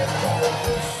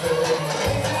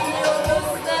 gülüyor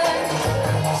gözler,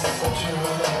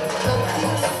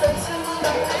 takıyor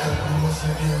saçında kırmızı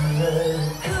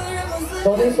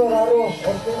Tony Soraro.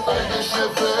 Haydi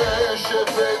şefe,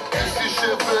 şefe, pisi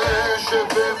şefe,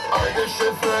 şefe. Haydi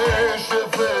şefe,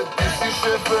 şefe, pisi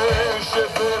şefe,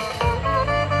 şefe.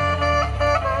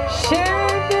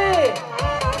 Şimdi.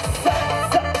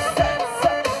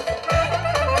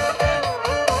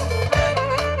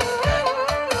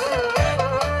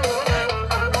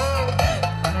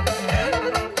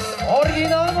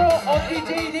 Originalno od DJ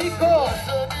Niko.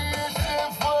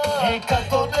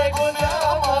 Като него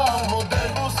няма,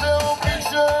 модерно се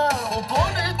обича,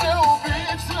 опоните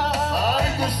обича.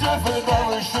 Хайде шефе,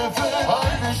 давай шефе,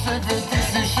 хайде шефе, ти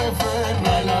си шефе,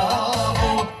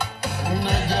 наляво,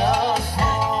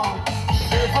 надясно.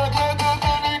 Шефа гледа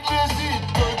да ни глези,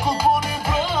 той какво ни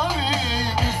прави,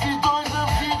 мисли той за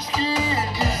всички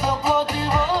и заплати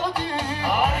води.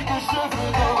 Хайде шефе,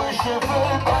 давай шефе,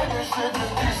 хайде шефе,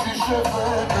 ти си шефе,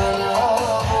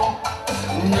 наляво,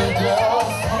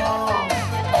 надясно.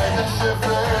 Haydi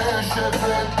şefe,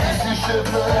 şefe, pisi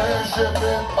şefe,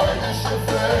 şefe. Haydi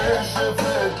şefe,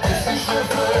 şefe, pisi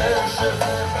şefe,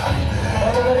 şefe.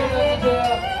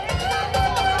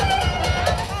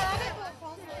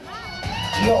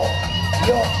 Yo.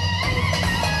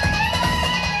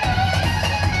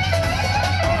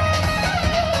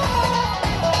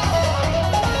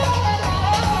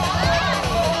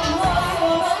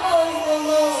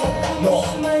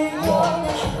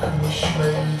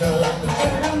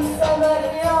 yarım sever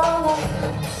yana,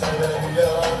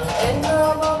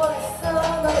 endama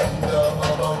baksana,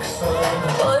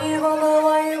 vay bana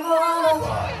vay bana.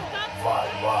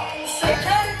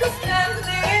 Şeker kız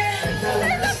kendi,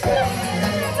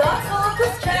 tatlı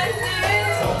kız kendi,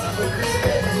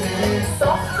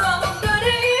 safranın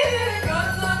böreği,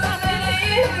 gönlümün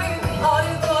meleği, ay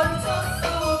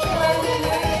parçası kendi.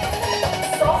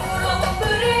 Safranın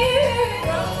böreği,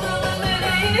 gönlümün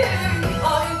meleği,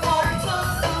 ay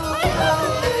parçası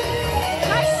kendi.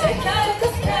 Şeker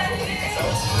kız kendi,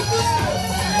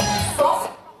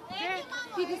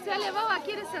 Pirisele baba,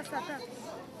 kere sasata.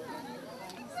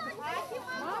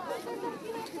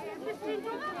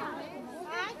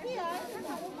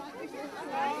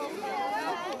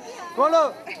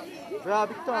 Colo! Bravo,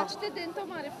 Victor. Açte dento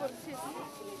mare forse.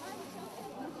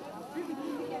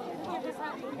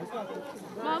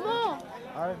 Mamo!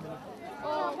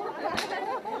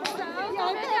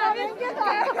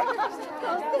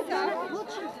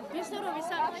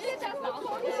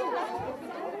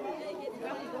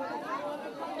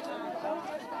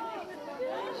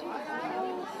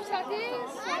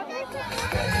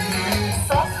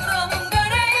 safranın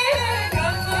böreği,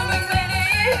 gönlümün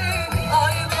meleği,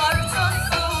 ay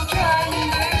parçası kendi.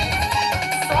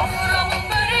 Safranın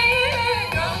böreği,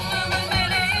 gönlümün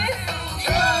meleği,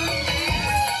 kendi.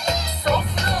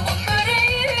 Safranın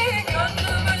böreği,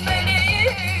 gönlümün meleği,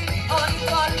 ay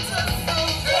parçası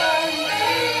kendi.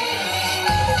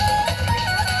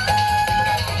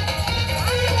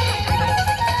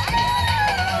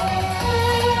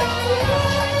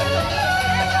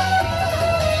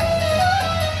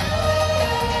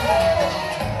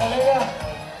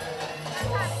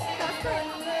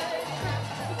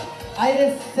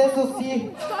 Ajde se su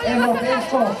si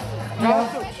evropejsko. Ja.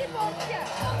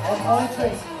 Od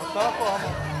ojčej.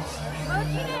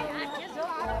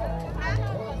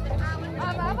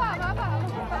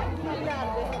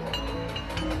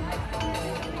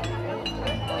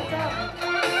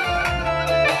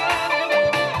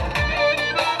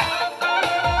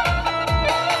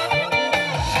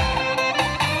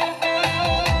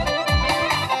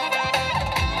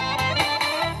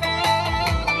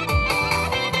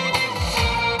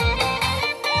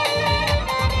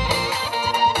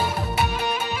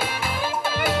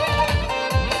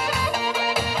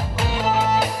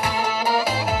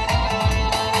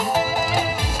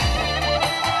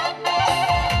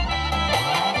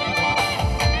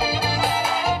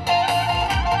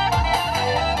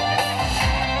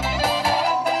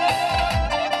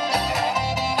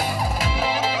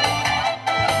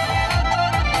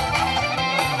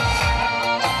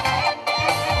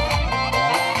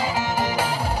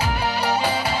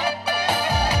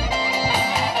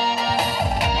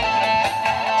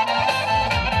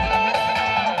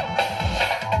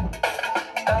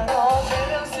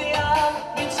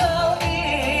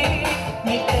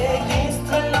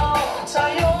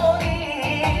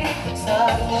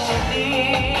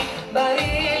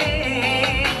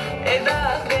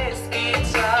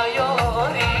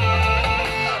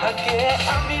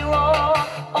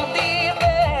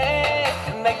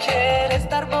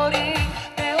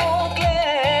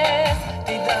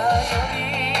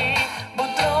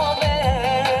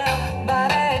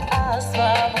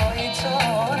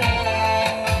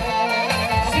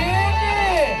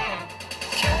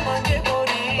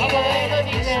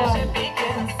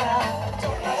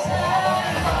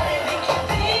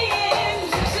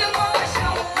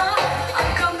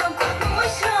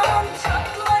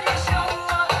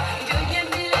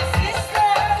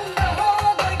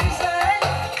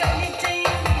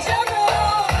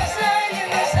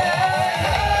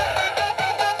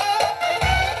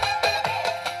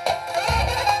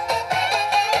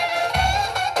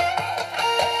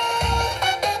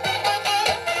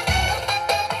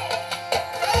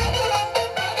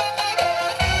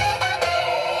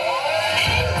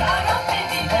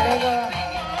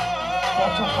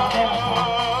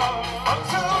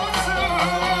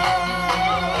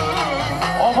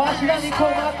 Başına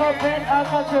Nikol'a kopet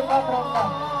arkadaşlar patronlar.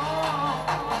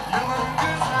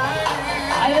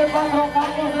 Haydi patronlar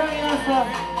pozdrav inasın.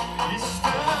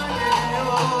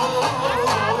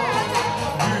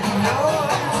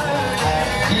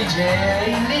 DJ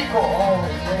Liko.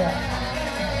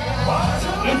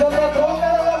 I to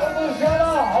patronka da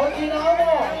podržava,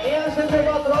 originalno. Ja sam te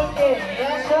patronke,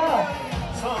 ja sam.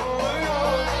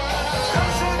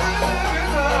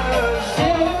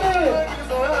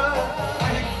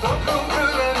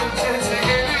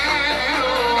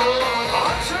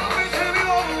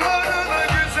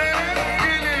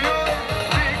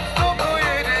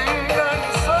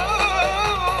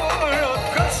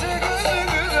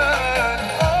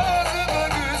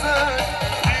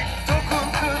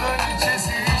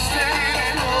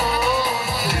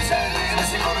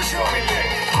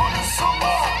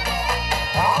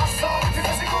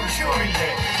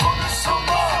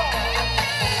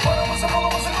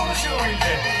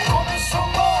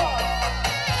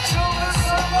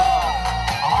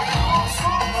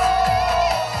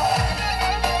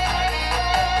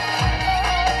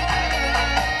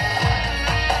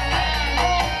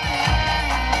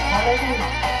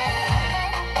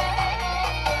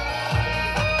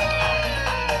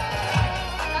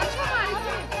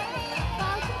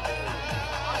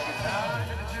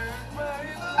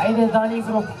 Haydi Dani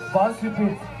Grup, var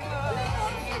sürpriz.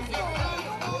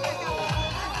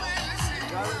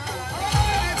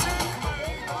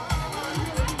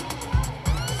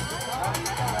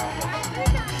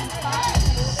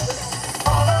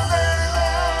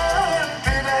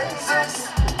 Prenses,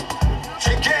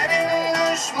 çekerim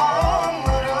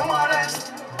düşmanlarıma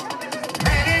rest.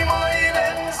 Benim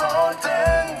ailem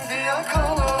zaten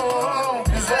fiyakalı,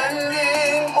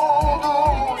 güzelliğim oldu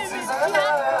size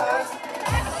ders.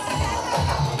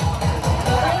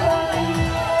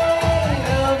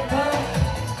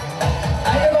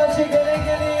 Haydi başa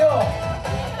geliyor.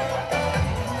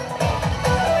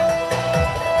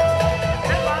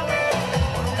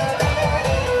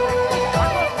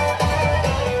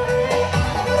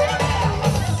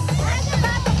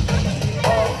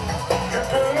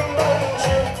 Küpümden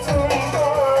çıktım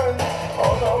ben,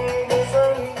 anam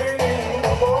güzel benim,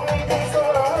 babam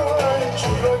güzel.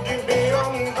 Çıra gibi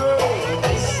yandı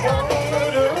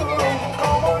düşmanlarım,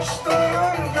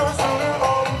 kamaştırır gözünü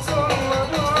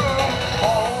altınlarım.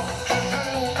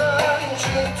 Küpümden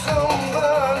çıktım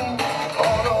ben,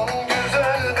 anam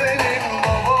güzel benim,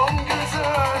 babam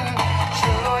güzel.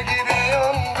 Çıra gibi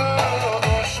yandı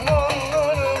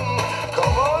düşmanlarım,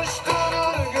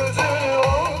 kamaştırır gözünü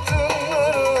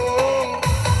altınlarım.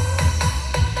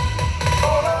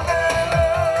 Bana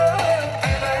derler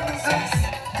prenses,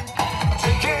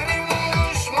 çekerim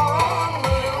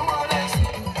düşmanlarıma rest.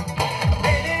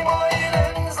 Benim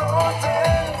ailem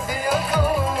zaten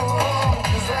fiyakalı,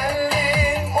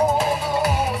 güzelliğim oldu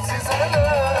size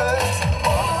ders.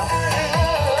 Bana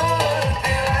derler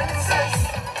prenses,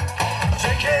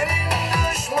 çekerim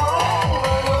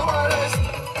düşmanlarıma rest.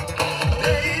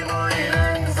 Benim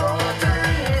ailem zaten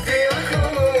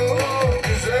fiyakalı,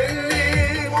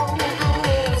 güzelliğim oldu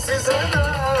size ders.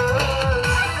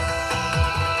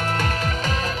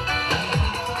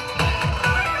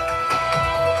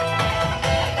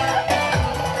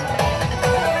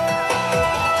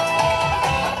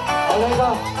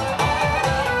 Alega.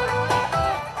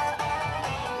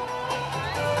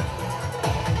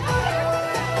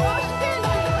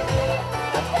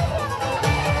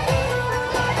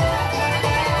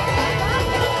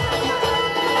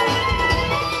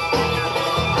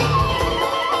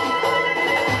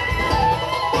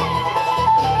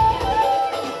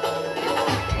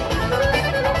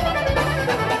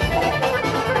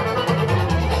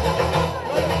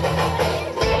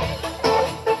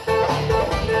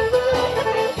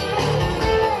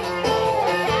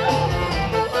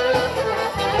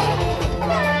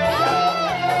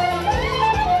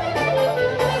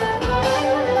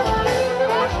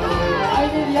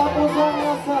 Haydi yapozlar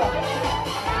yasa.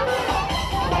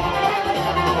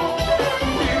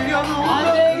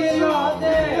 Hadi geliyor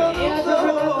hadi. Yaşa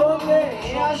patronke,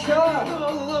 yaşa.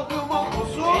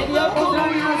 Haydi yapozlar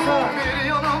yasa. Bir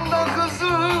yanımda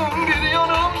kızım, bir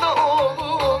yanımda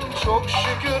oğlum. Çok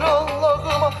şükür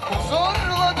Allah'ıma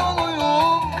huzurla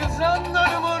doluyum.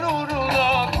 Kızanlarımın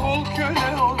uğruna kul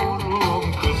köle olurum.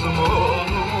 Kızım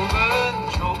oğlumu ben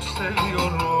çok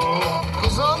seviyorum.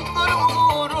 Kızanlarımın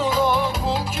uğruna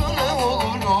kul köle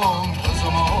olurum.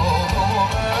 Kızım oğlumu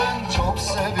ben çok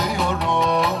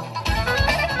seviyorum.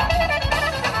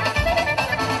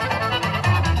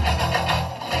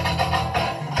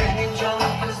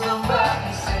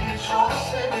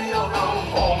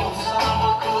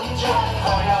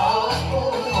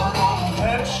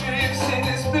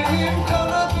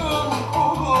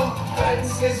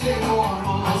 sesin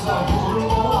uğrunuza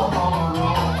kurban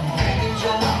olurum. Benim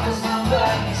canım kızım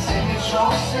ben seni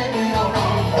çok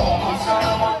seviyorum. Oğlum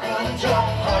sana bakınca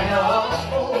hayat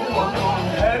buldum.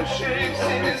 Her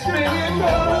şeysiniz benim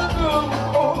ömrüm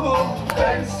oğlum.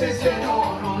 Ben sizin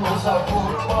uğrunuza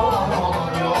kurban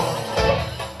olurum.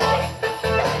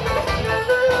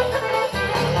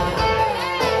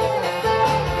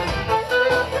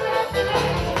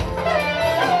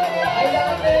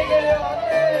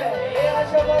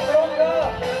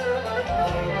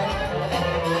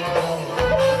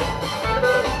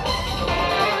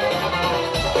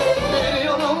 Bir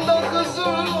yanımda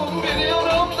kızım, bir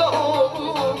yanımda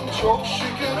oğlum. Çok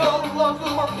şükür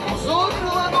Allah'ıma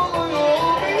huzurla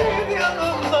doluyum. Bir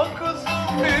yanımda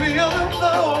kızım, bir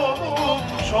yanımda oğlum.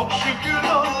 Çok şükür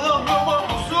Allah'ıma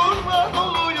huzurla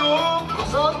doluyum.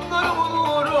 Kızanlarımın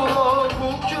uğruna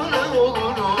bu köle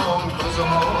olurum. Kızım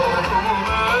oğlumu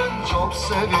ben çok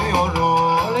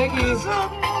seviyorum.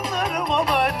 Kızanlarıma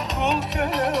ben kul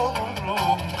köle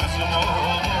olurum. Kızım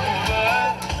oğlumu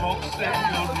ben çok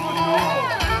seviyorum.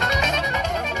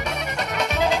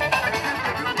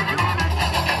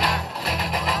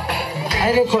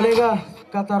 Haydi kolega,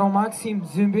 Kataro Maxim,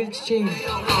 Zümbül Çiçeğim.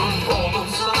 Oğlum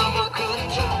sana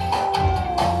bakınca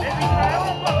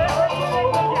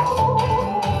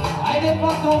Haydi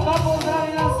patrondan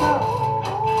pozdravi nasa.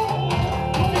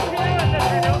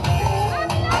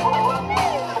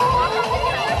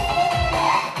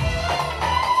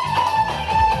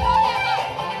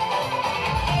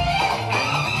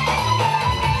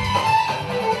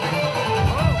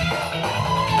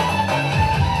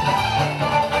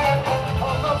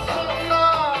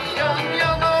 anasıyla yan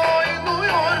yana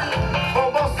oynuyor.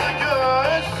 Babası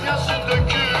gözyaşı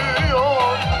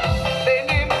döküyor.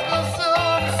 Benim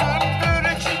kızım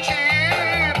sümbül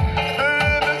çiçeğim,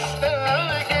 büyümüş de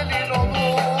gelin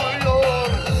oluyor.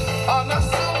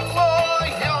 Anasıyla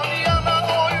yan yana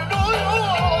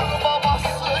oynuyor.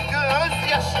 Babası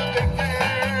gözyaşı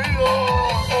döküyor.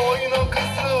 Oyna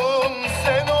kızım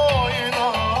sen oyna,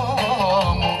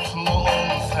 mutlu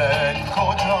ol sen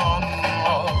kocanla.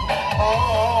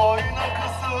 Oyna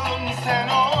kızım sen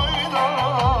oyna,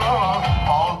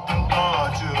 altın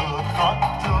tacı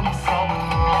taktım sana.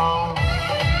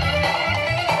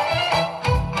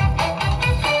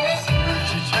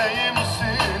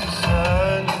 Çiçeğimsin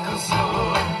sen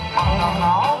kızım,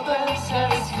 anana ben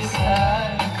sensin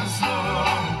sen kızım.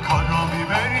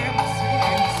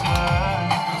 Karabiberimsin sen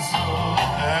kızım,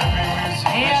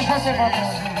 hepimiz İyi yaşasın patron.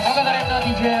 Ne kadar emniyet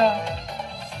diyeceğim.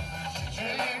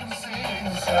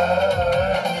 çiçeğimsin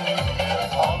sen,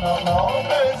 anana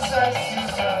ben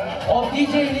sensin sen. O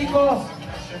DJ Nikos.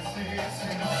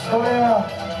 Çiçeğimsin Oraya.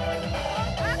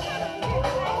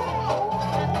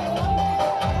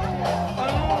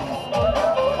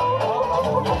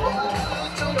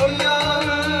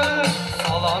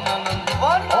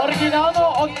 Orginano,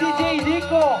 o DJ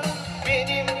Nico.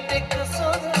 benim de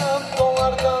kızım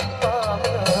dolardan pahalı.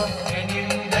 Benim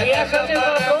de İyi yaşasın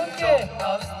patron ki.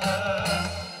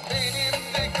 Benim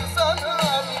de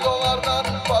kızanım dolardan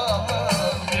pahalı.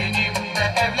 Benim de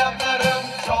evlatlarım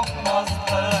çok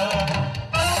nazlı.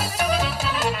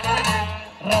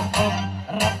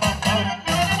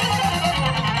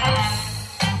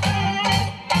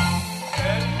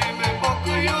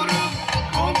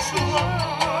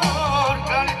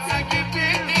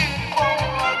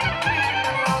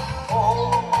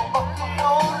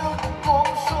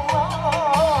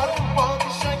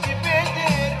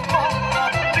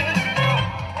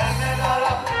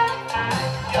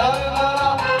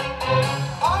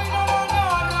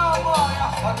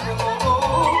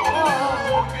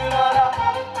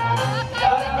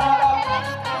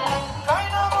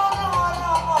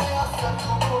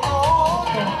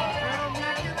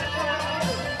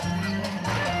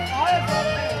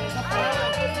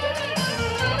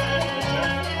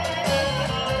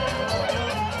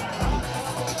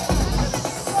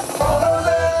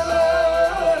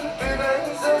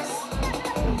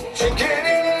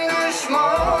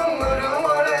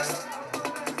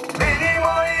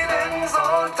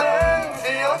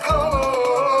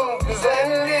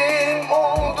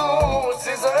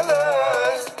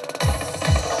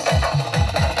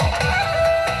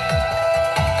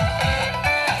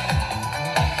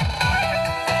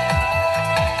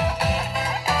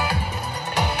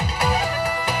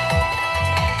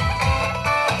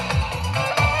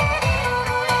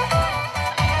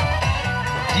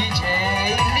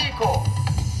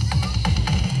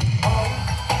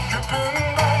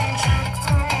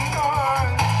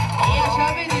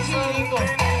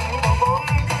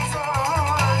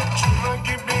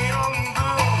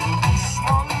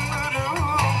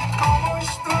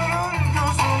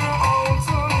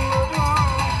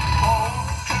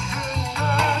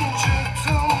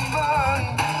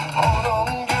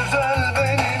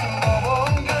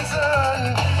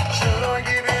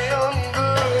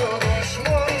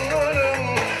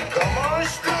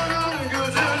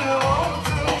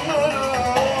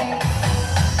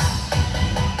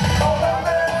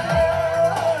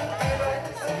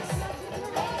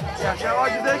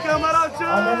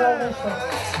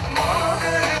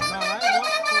 Evet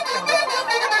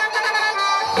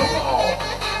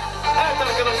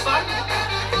arkadaşlar,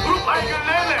 grup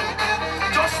aygırlarıyla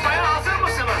coşmaya hazır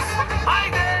mısınız?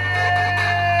 Haydi!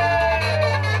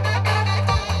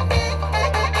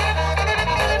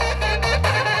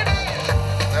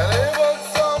 Nereye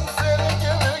baksam senin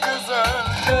gibi güzel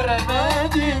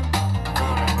Göremedim.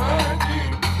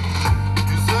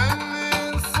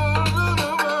 Güzelliğin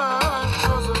sırrını ben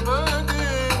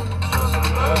çözemedim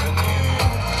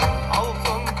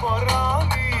Altın para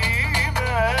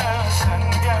giyme, sen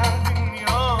geldin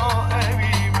ya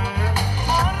evime.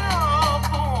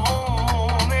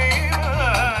 Arabon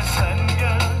eğme, sen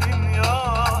geldin ya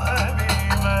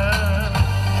evime.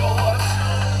 Yol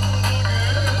açıldı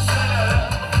güzele,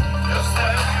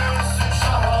 göster görsün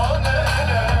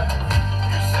şahanele.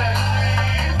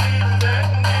 Güzelliği dilden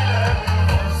dile,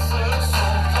 hırsız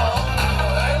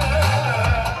sultanı ele ele.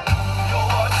 Yol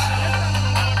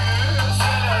açıldı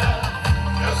güzele,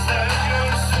 göster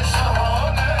görsün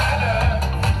şahanele.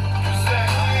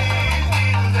 Güzelliği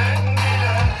dilden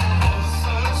dile,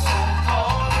 hırsız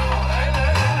sultanı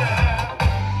ele ele.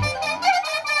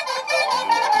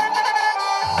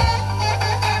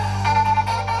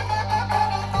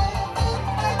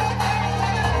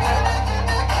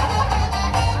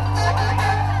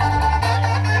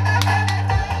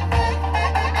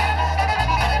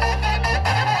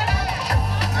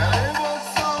 Nereye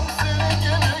baksam senin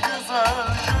gibi güzel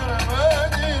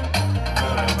göremedim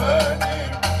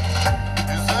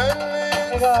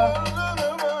Güzelliğin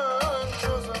sırrını ben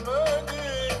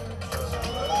çözemedim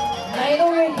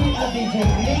Najnowejší DJ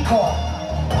Liko.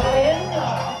 Arena.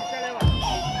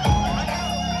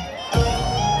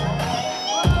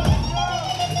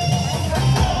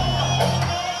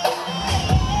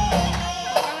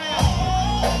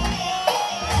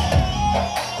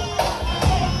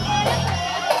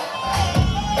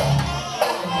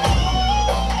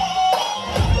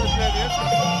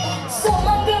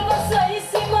 Somanga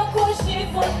vasaisima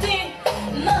kushivoti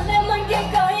Nane mange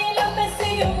kaila mesi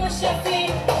umushefi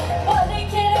Pare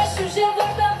kera shuje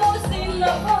varda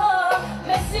bozina va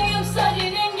Mesi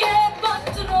sarenge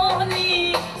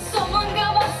patroni Somanga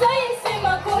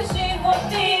vasaisima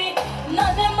kushivoti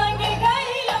Nane mange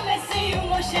kaila mesi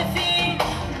umushefi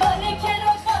Pare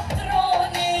kera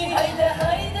patroni Hayde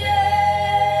hayde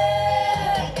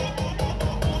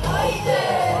Hayde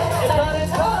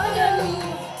Tartarım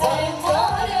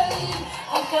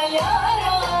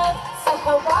Akayarat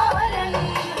Sapavarın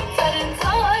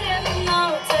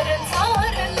Tartarım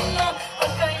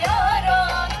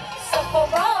Akayarat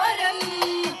Sapavarın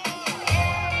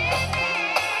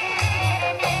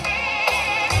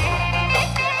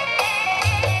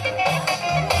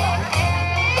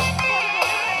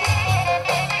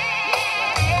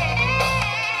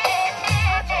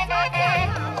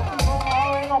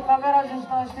Bueno, kamera že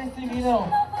naštěstí video.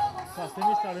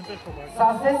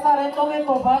 Zase staré to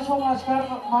bašo mačkar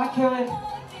makele.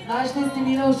 Naštěstí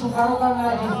video šukaro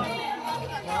kamera že.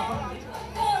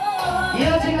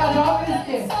 Inače ga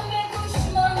žalbiste.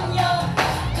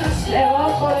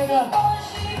 Evo kolega.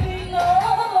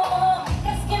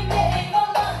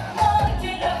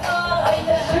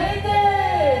 Şeyde.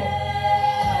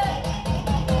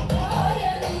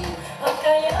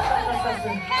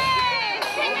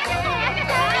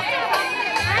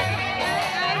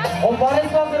 O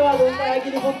pares kaldırmadı, onunla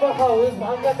ilgili mutfaka, öz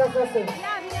manga kasası.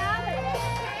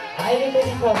 Hayri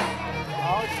Medikas.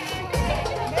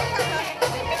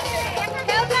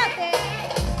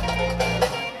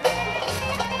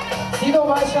 Sido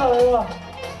maşallah, eyvah.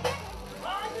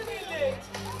 Hadi millet,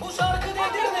 bu şarkı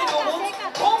nedir ne yolun?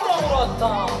 Kobra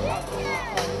Murat'tan.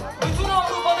 Bütün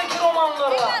Avrupa'daki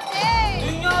romanlara,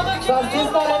 dünyadaki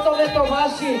Sastis Tareto ve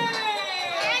Tomashi.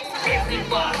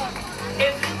 Everybody,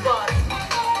 let's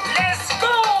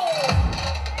go!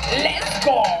 Let's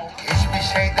go!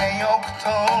 Hiçbir şeyden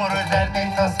yoktur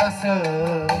derdin tasası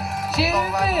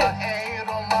Dolarla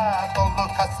eyroma dolu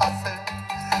kasası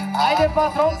Haydi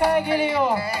patron kaya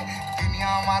geliyor.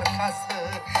 Dünya markası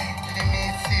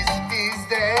Limitsiz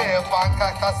bizde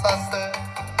banka kasası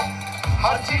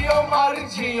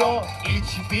Harcıyor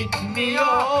hiç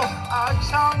bitmiyor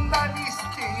Akşamdan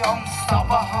istiyorum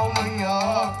sabah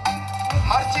oluyor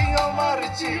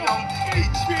Harcıyorum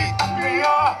hiç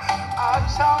bitmiyor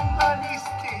Akşamdan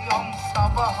istiyorum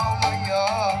sabah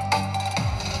oluyor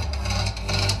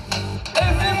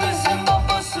Evimizin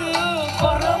babası,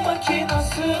 para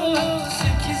makinası,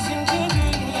 8.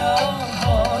 dünya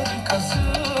harikası.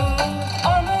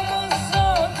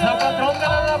 Anamıza La patron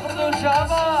canala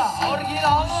produciamo,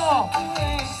 originalo.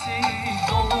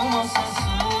 dolu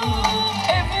masası.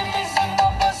 Evimizin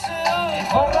babası,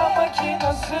 para makinası.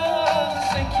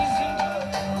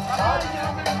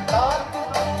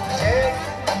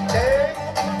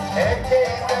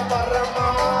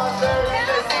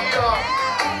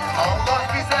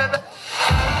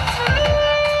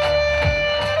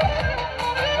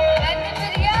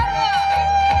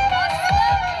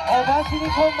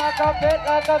 Silikon makabet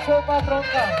lakatı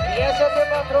patronka. Yaşasın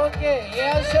patronki.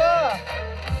 Yaşa.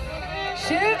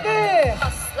 Şimdi.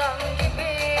 Aslan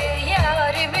gibi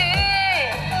yarimi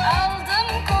aldım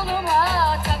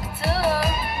koluma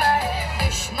taktım ben.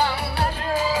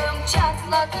 Düşmanlarım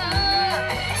çatladı,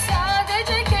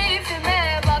 sadece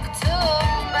keyfime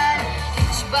baktım ben.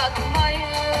 Hiç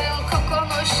bakmayın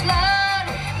kokonuşlar,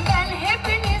 ben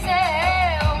hepinize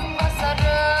on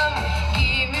basarım.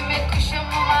 Giyimime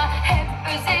kuşuma hep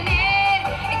özenir,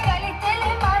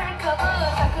 kaliteli markalı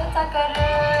takı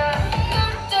takarım.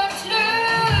 Dört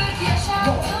dörtlük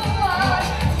yaşantım var,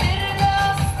 bir de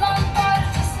aslan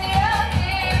partisi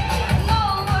yani. Ne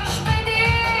olmuş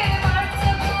benim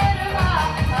artıklarıma,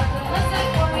 adınızı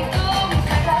koydum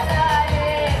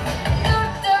Karadağ'ı.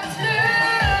 Dört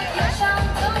dörtlük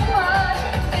yaşantım var,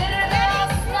 bir de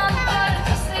aslan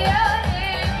partisi yani.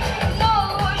 Ne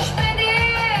olmuş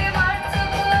benim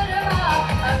artıklarıma,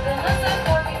 adınızı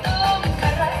koydum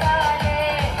Karadağ'ı.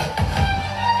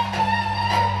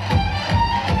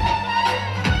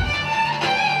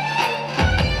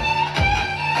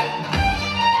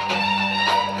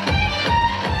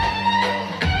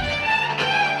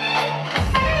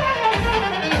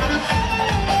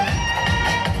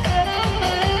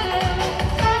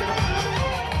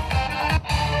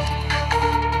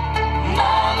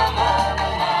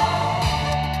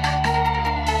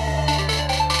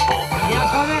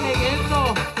 Yaşa beni genco.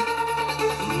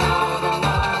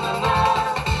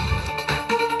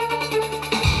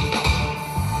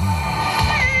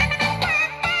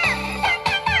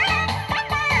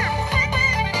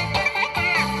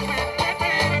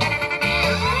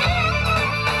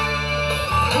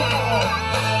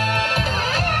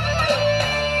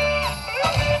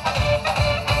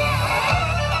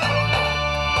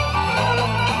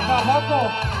 Zahoto.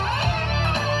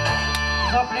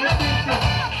 Zapletin.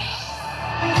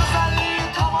 Güzelliğin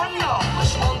tavanla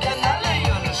mankenlerle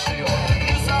yarışıyor.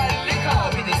 Güzellik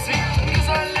abidesi,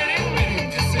 güzellerin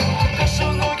birincisi.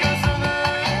 Kaşını gözünü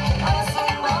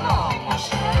arasından almış,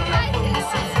 lafını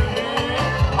sözünü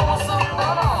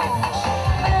havasından almış.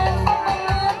 Ben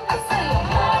babamın kızıyım.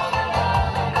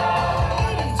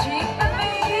 Biricik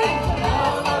bebeğim.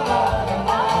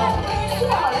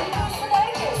 Duysun alem, duysun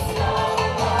herkes.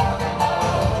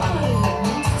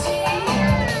 Ayrılığın çiçeği.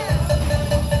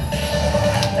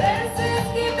 Prenses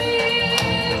gibi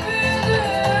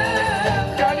büyüdüm.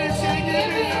 Kraliçe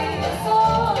gibi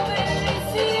son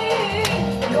bellisi.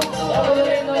 Yoktu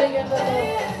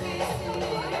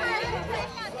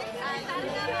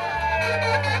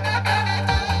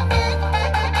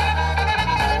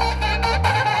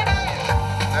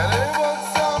Nereye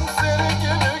baksam seni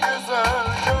gibi güzel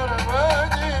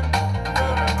görmedim,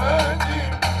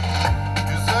 görmedim.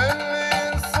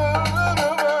 Güzelliğin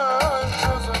sırrını ben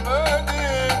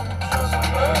çözemedim,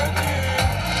 çözemedim.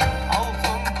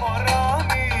 Altın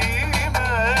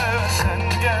paramime sen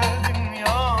geldin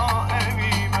ya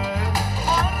evime.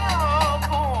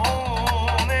 Arapun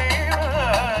eğime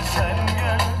sen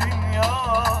geldin ya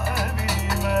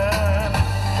evime.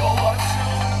 Yol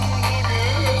açıldı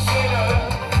güzele,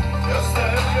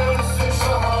 göster görsün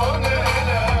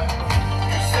şahaneler.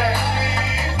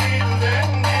 Güzelliği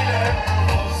dilden dile,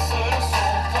 Mısır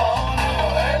sultanı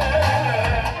el ele.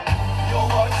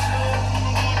 Yol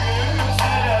açıldı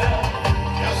güzele,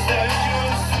 göster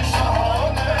görsün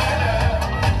şahaneler.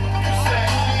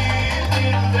 Güzelliği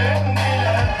dilden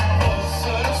dile,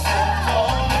 Mısır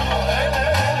sultanı el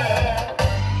ele.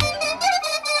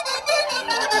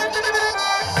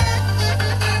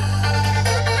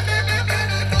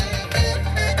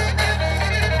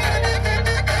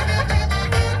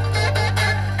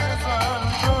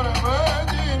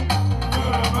 Görmedim,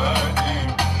 görmedim.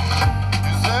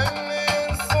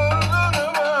 Güzelliğin sırrını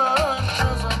ben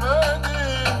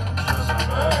çözemedim,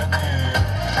 çözemedim.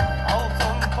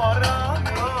 Altın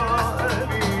paranı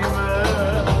evime.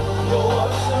 Yol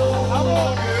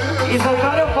açıldı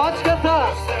Izakare pačkata.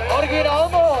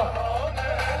 Originalno.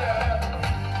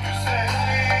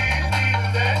 güzelliği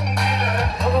dilden dile.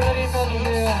 Благодарим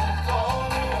вас.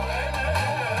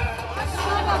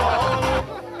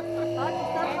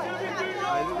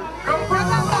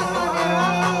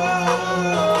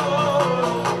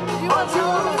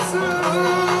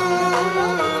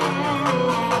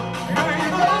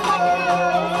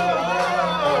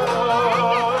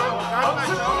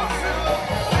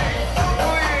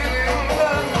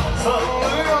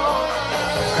 Sallıyor,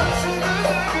 kaşı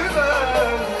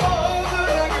güzel, ağzı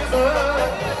güzel.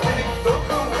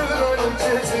 TikTok'un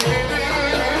kraliçesi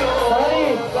biliyor. Dai,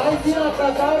 dai fino a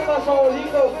Qatar,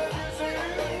 Paolo.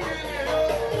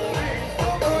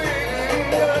 TikTok'u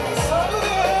yerinden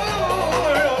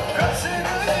sallıyor, kaşı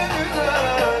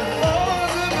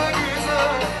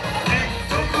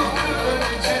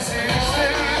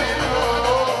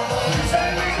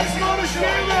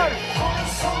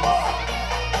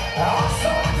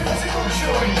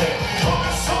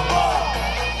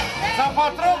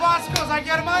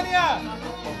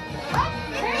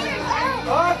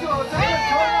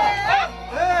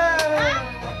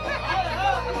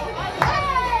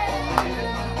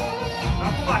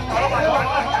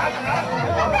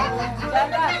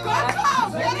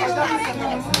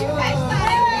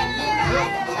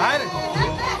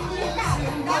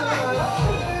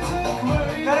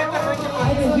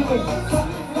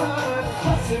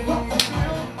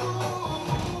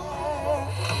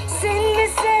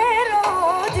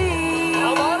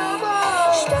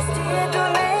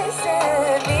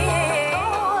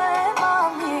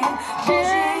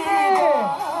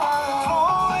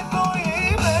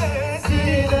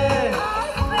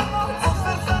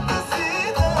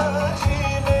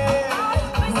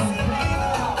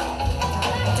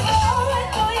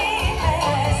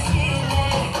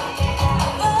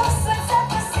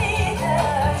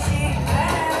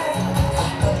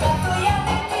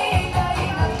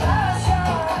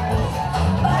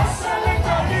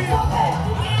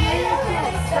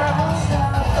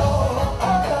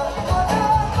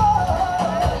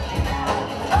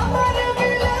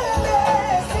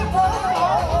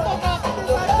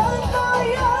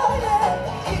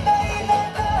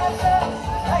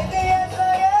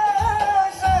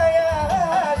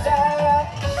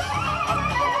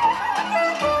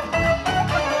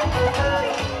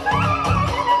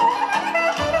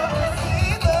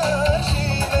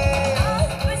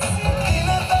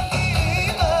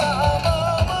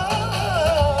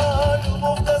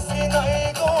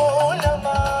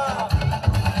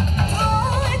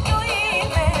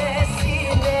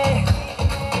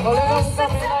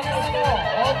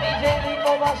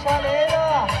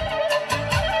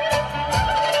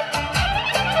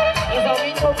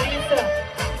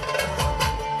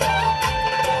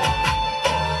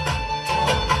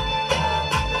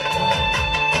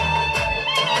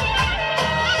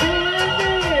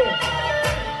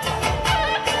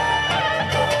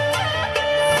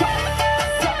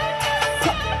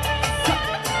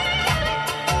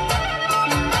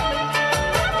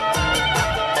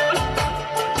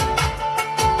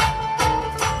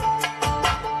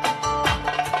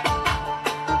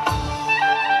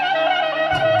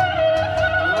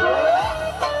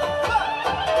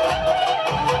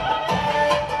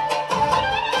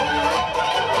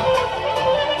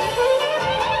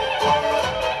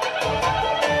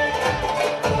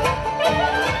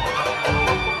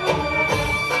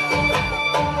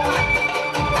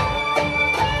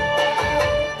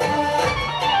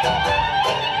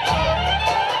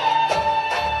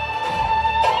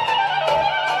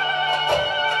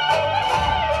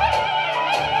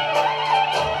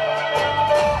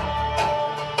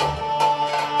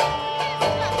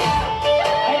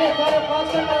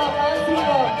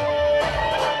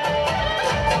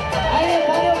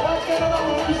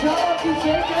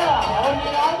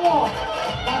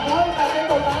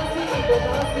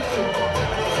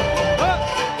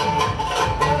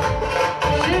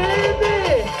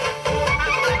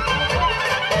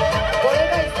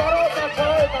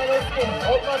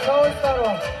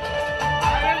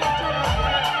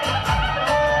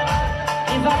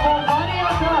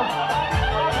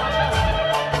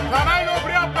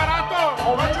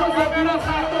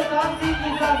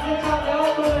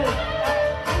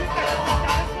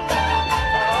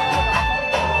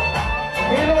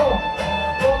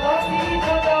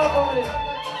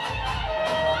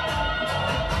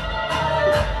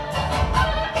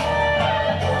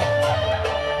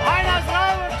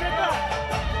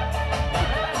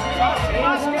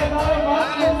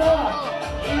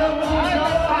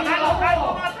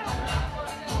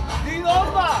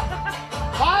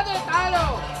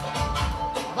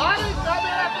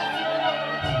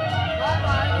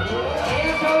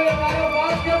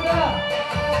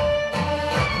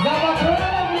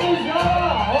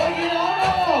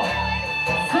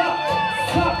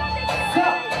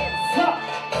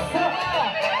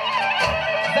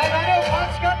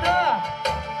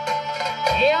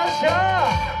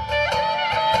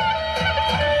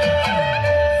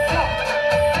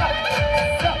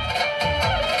Sa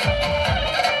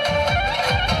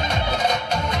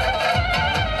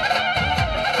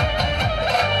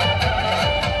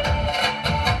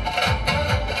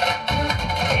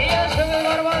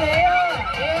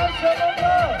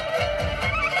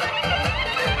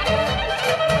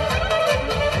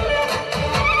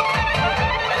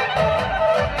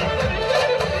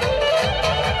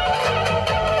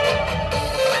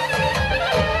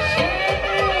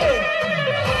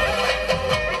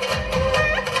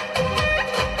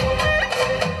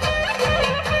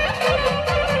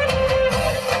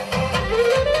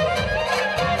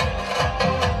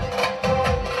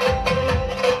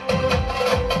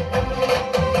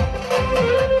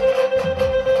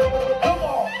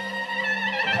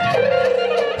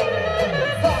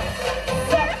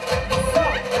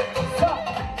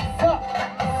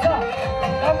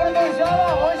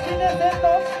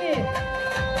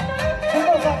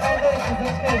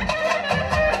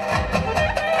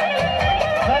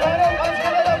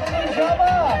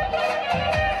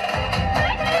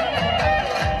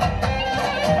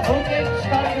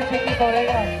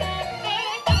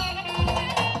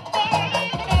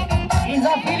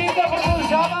za Filipa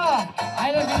produžava.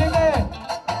 Ajde Filipe.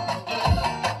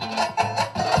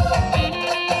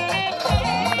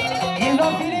 I za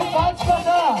Filip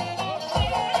Pačkota.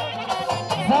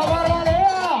 Za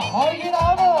Marmalea,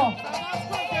 originalno.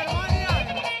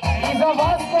 I za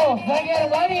Vasko, za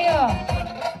Germanija.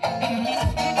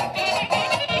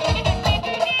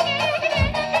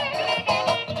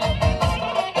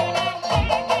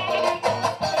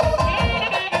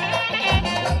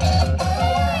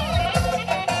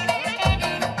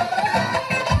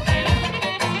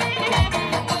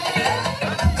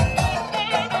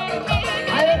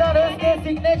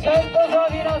 Čas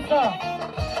pozdravi sa.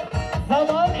 Za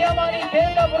Maltija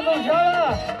manikena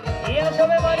produžava. I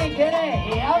jačove manikene.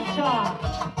 Jača.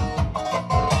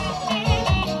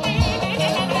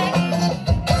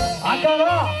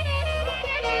 Akava.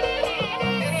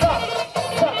 Sa.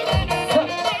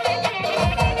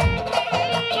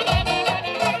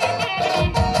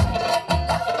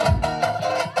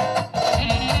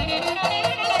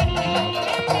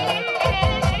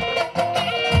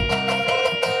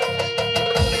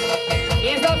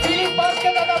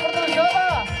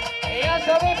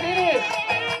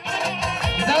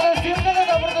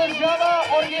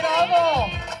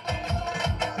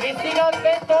 Stigat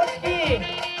 5 točki.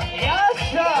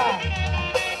 Jaša.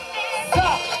 Sa.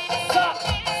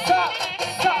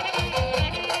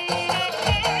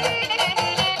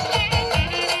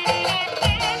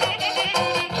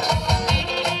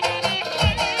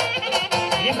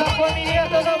 I za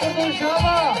familijata da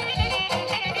produžava.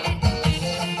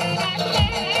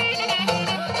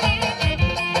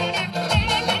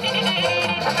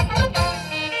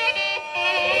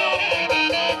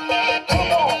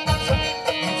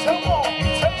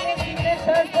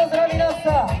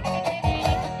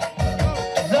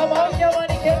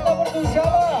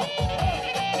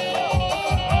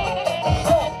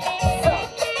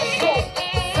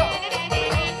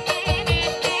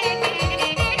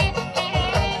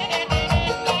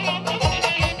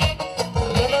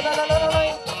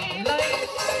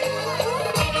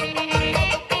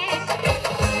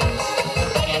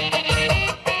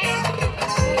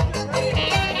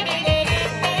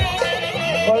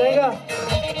 Kolega,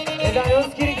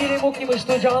 jedan skiri muki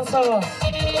mышtu Cansava.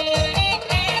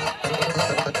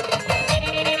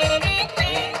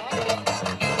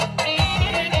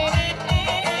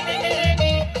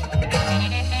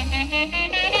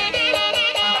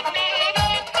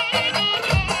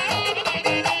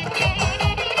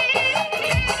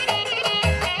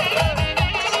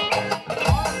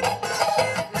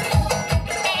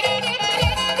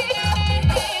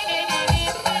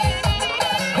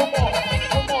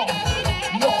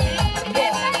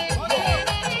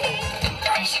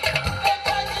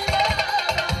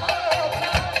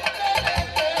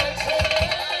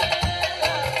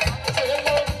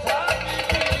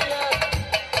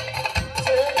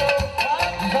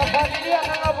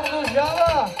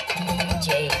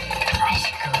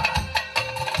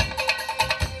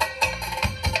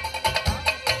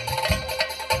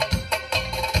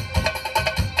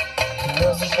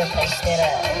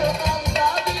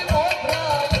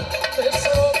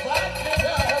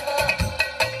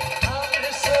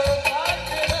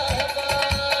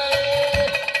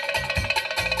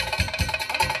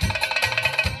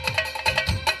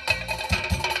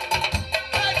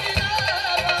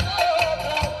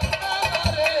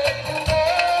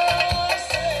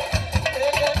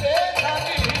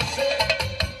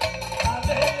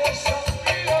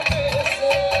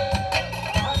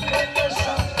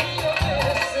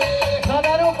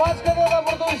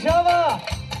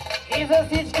 И за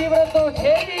всички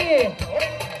вратовчени!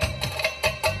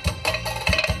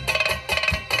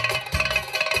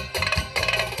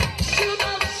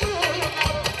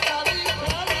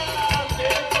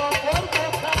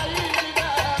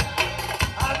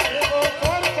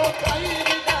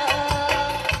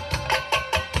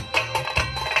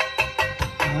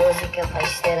 Música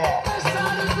festeira,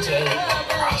 DJ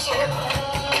Mágico.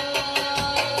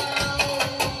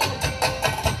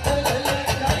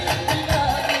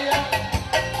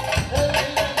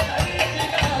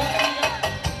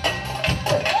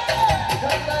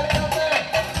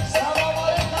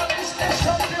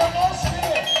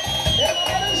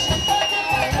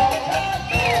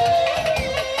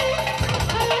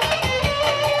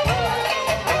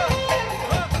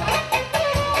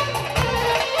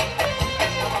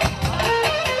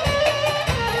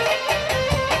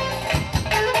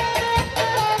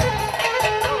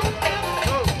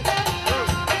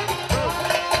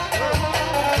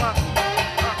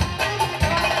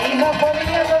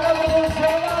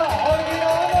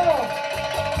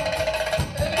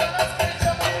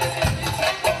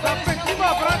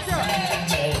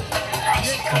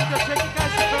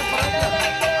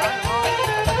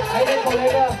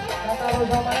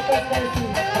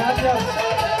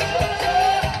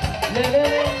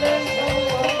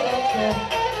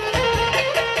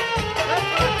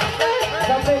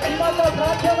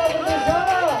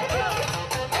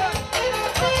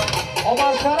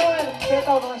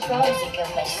 Música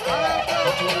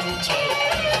festeira DJ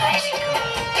Clássico.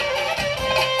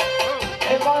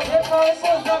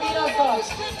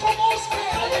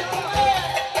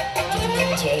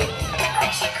 DJ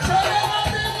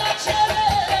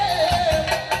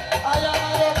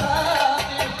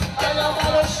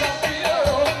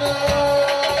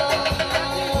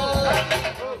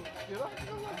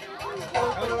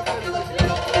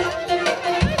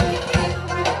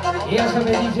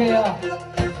Ieșă-me DJ-a!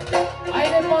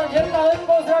 Ajde Panđerka, len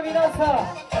pozdravi nasa!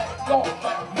 Jo,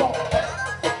 jo!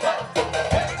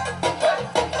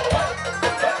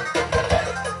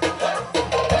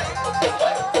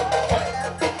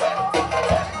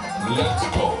 Let's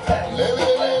go. Le le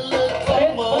le le,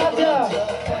 toma bratia.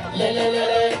 Le le le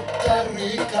le,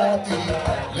 caricati.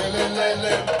 Le le le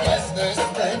le,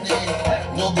 biznesmeni,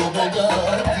 mnogo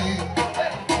bogati.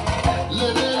 Le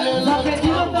le le le,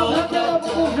 Zapetivata bratia da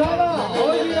podržava!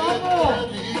 Ojdi rano!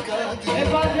 E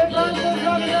Panđerka,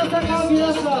 pozdravi nasa kao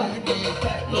nasa!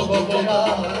 mnogo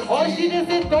bogati. Ojdi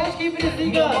 10 točki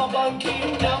prisiga! Няма банки,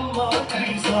 няма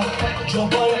криза,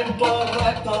 джоба им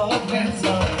парата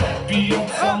влиза. Пият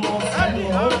само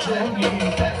силачони,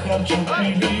 харчат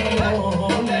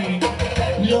милиони.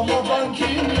 Няма банки,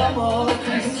 няма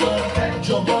криза,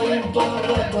 джоба им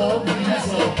парата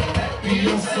влиза.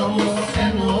 Пият само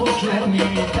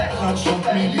силачони,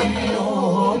 харчат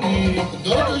милиони.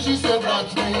 Докажи се,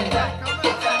 брат ми,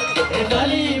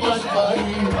 Дали имаш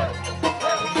пари?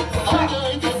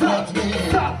 Ajde, brat mi,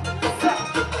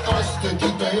 аз ще ти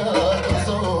дая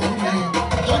газони.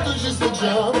 Докажи се,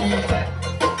 джами,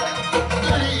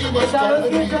 дали имаш Danas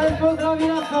пари? geçen pozdravi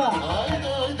nasa!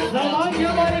 Zaman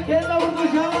Yamari Kenda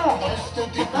Urdužava!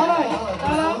 Давай,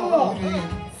 Тарамо!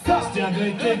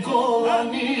 Стягайте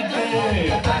коланите,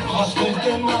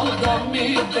 мащайте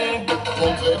мадамите. По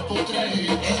две, по три,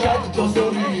 чак до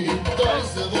зори, дай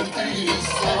се върти,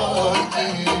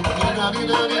 саварти.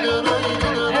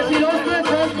 Епилозне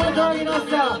čas pozdravi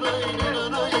nasa!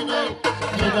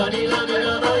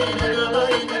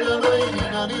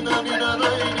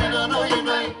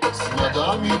 С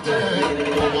мадамите,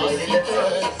 по масите,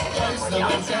 дай се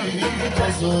върти до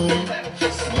зори.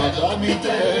 С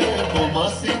мадамите, по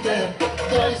масите,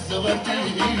 дай се върти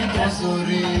до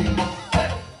зори.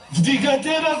 Вдигайте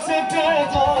ръцете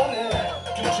горе,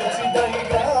 ключеци да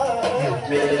играят.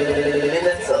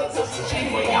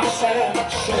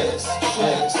 Шест,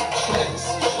 шест, шест,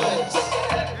 шест.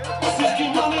 Всички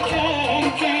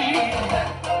манекенки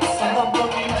са на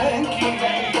пътниченки.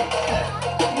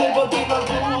 Не бъди на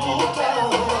дута,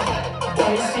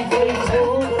 дай си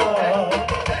Фейсбука.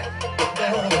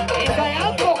 I za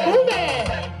Janko Kume!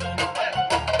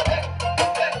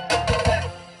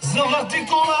 Завърти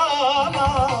колана,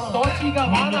 Toči ga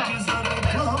vana! минути за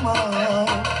реклама.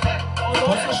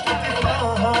 После ще ти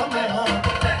храна,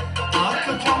 а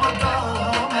като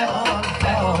мадама.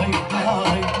 Дай,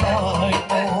 дай,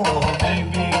 дай, о,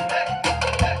 бейби.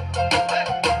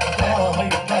 Дай,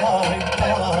 дай,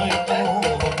 дай, о,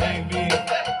 бейби.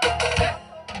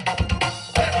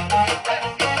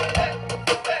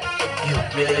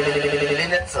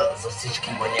 Юбилейница за всички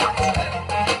маняци.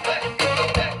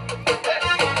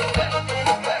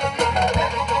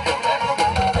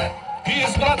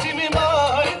 Изпрати ми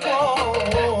майко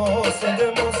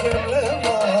 7-8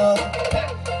 лева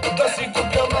да си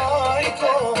купя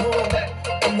майко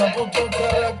на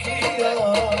бутилка ракия,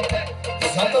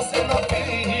 за да се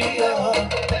напия,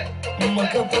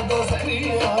 мъката да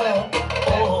скрия.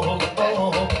 О,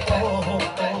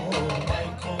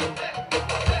 майко.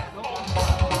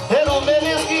 Едно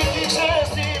мелински ти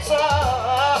честица.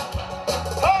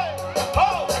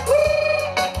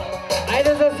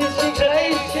 Ajde za всички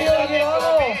краищи,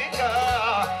 оригинално!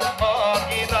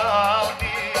 И за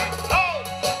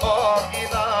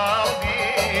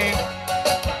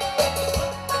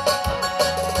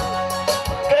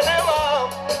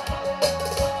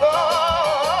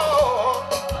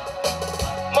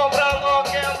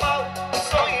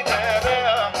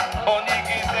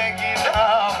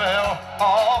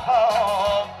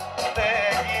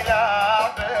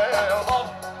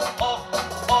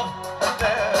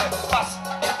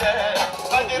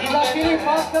Филип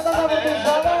маската да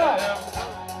продължава!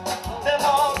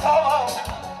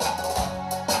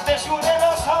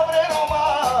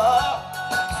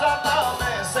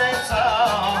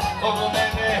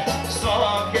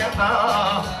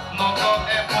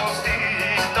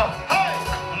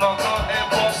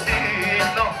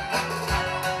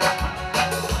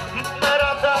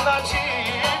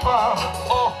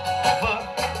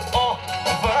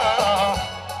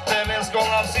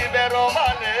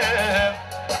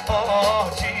 Oh,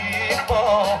 tipo,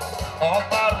 oh,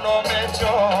 non me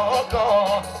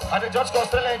gioco. Hajde, George,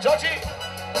 strele, Georgi.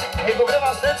 I go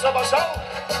greva srečo, bašao.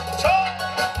 Ćao.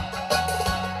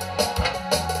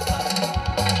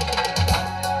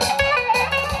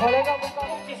 Kolega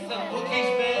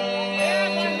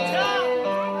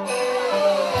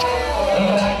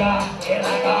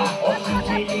Raga,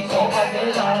 osuđili su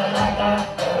hadela,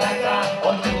 raga,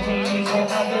 osuđili su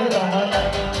hadela.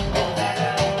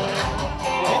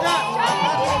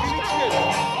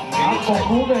 Ako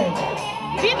gube,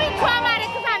 Bibi kuamare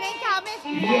kızanın kâmesi.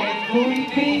 je tuj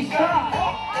pisa.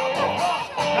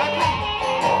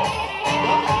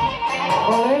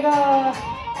 Kolega,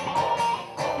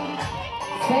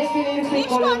 sretni si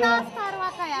kolega,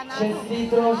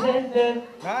 čestito rođendan.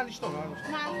 Ništa.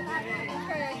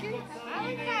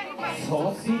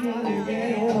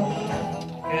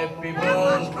 Happy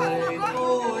birthday to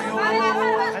you.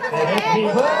 Happy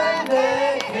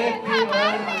birthday, happy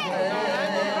birthday.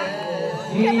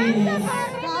 Happy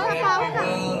birthday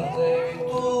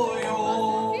to you.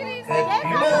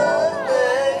 Happy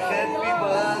birthday, happy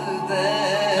birthday.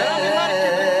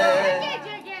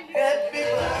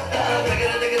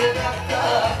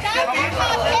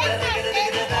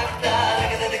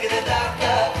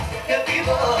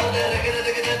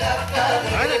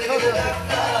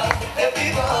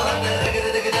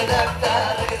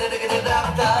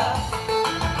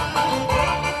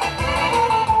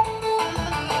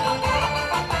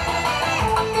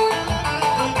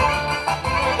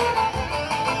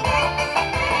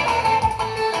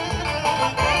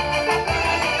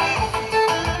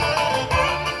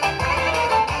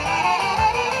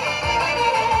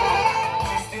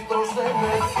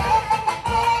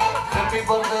 Happy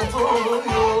birthday to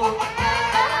you.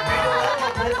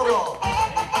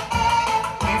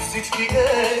 И всички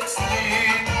екстри.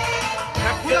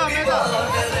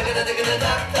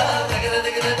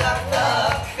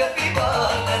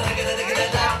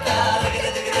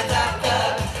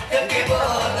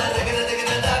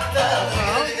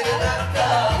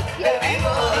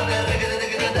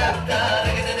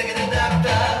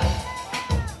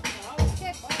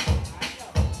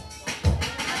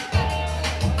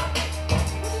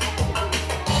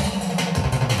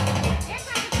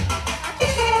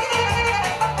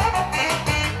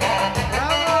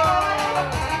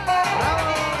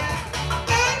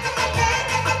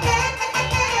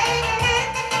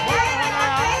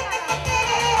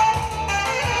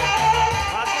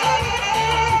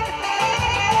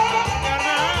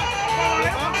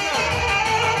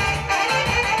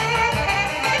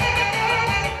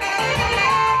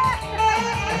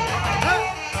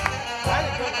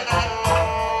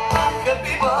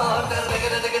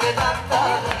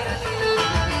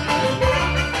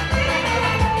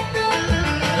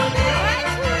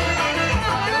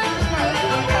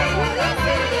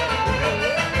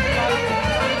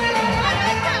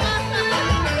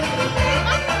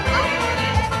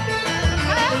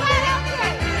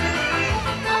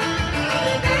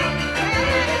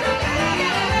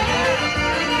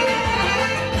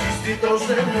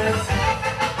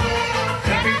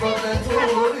 Happy birthday to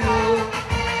you.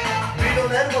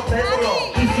 Milionerno Pedro.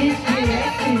 I всички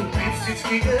екстри. И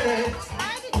всички екстри.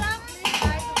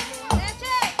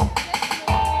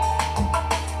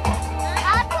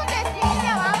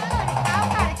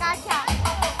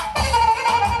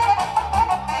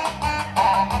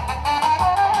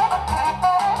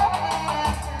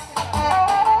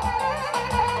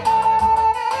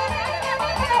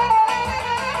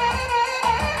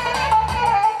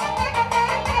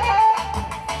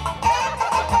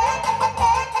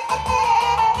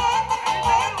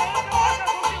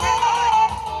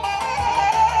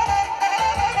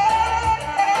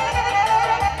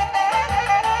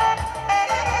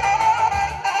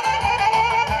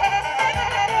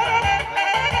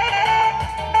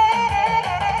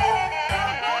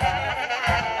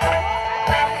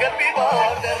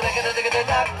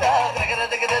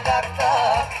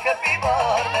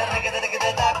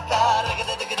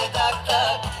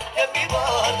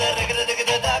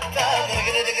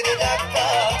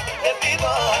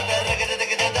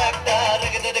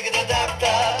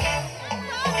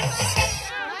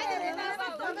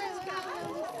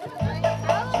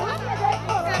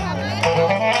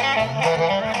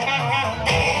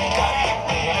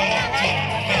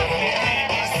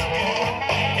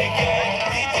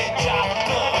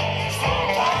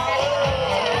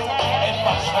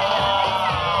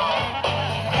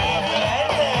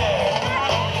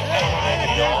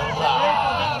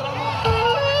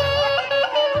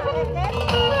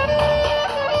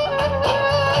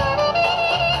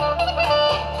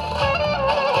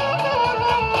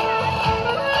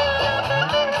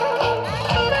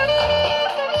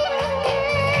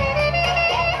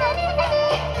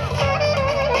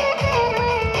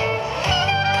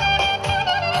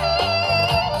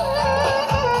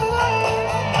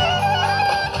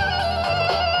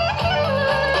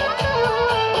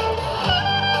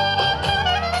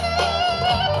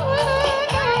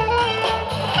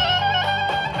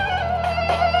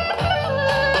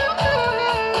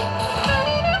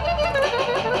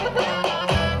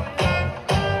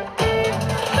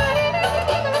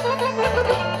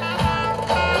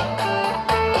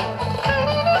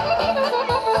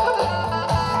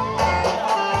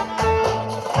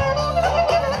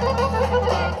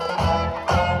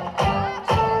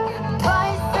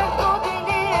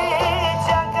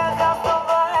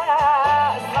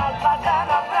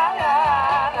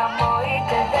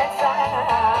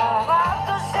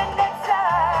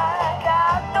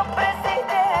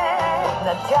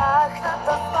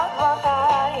 Тяхната сватбата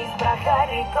избраха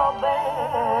ли тобе?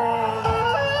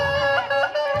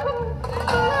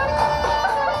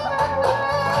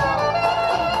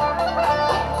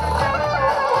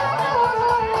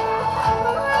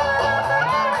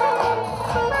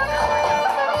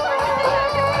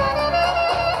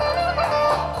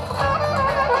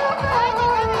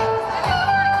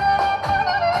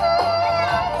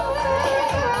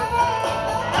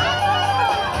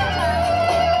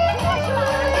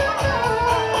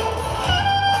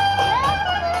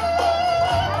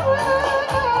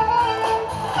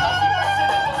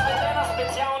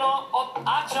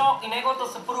 И неговата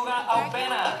съпруга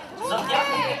Албена, за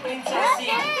тяхните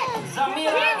принцеси, за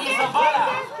Мира и за Валя.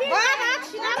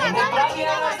 Не прави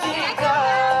разлика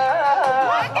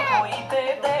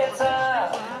моите деца,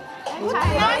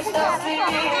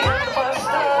 най-щастливият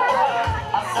баща,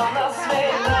 аз съм на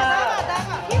света.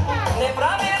 Не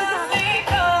прави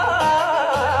разлика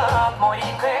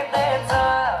моите деца,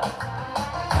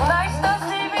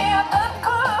 най-щастливият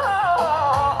татко,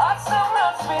 аз съм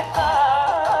на света.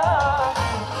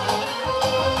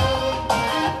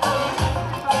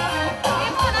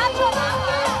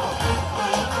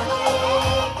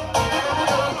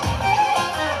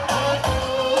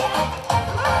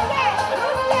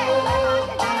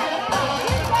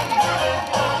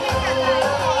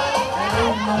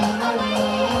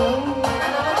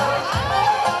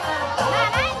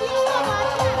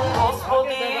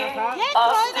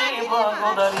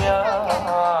 Благодаря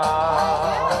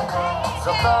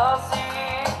за тази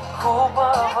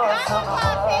хубава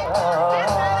съдба,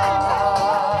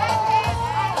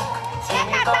 че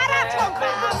ми даде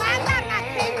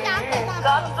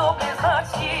както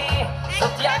близначки, за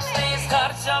тях ще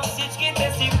изхарчам всичките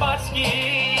си пачки.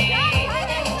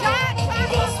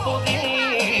 Господи,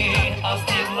 аз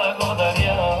ти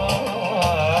благодаря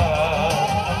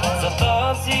за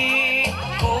тази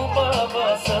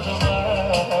хубава съдба,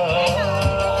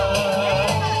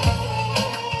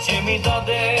 че ми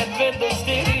даде две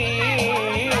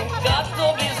дъщери,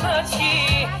 както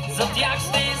близначки, за тях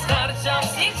ще изхарчам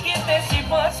всичките си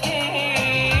пачки.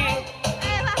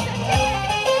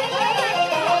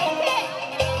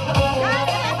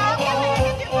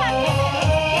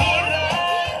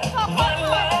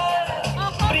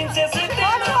 Принцесите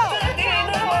на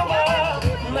тъдина мама,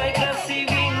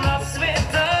 най-красиви на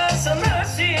света са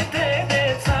нашите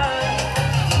деца.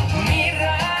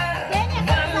 Мира,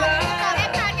 Валя,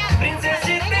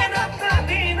 принцесите на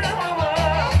тъдина мама,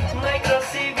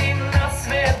 най-красиви на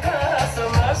света са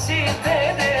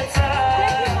нашите деца.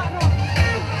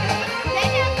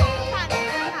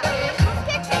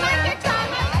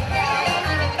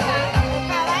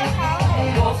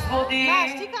 Господи,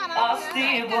 аз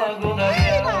ти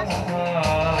благодаря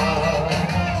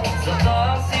за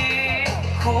тази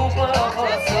хубава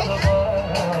съдба,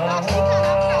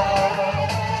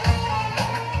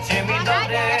 че ми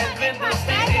даде две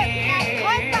дъщери,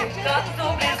 както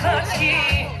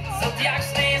близначки, за тях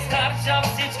ще изхарчам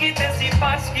всичките си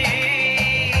пачки.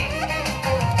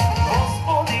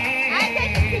 Господи,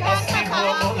 аз ти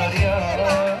благодаря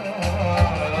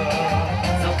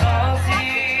за тази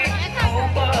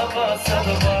хубава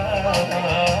съдба,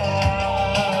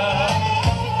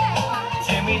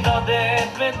 че ми даде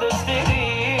две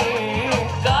дъщери,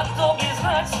 както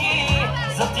близначки,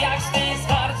 за тях ще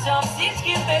изхарчам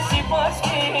всичките си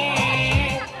пачки.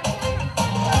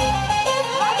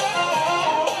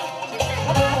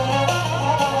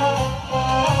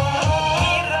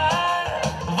 Мира,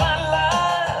 Валя,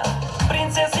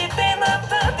 принцесите на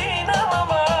тъдина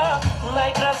мама,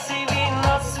 най-красиви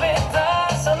на света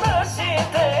са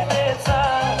нашите деца.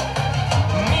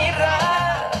 Мира,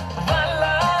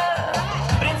 Валя,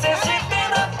 принцесите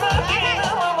на тъдина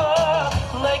мама,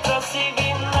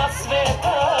 най-красиви на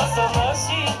света са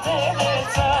нашите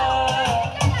деца.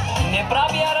 Не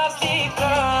правя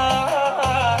разлика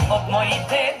от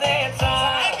моите деца.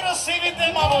 Най-красивите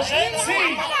младоженци!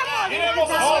 Идемо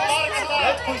за сватбарката!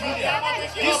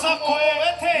 И за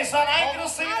коевете! И за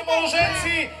най-красивите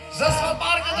младоженци! За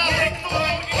сватбарката! Текто на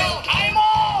оригинал!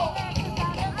 Хаймо!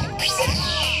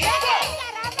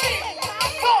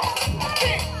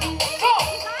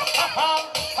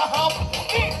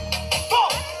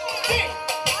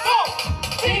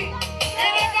 И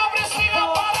нека пристига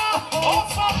пара от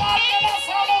сватбарката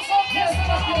само за песена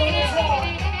на телевизора!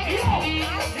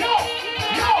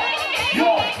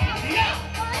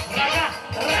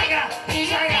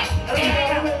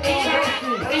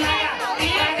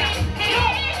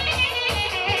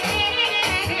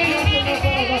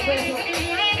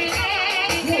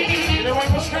 Idemo i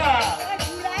puška!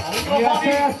 Mikrofoni!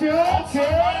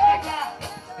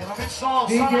 Idemo biti Sa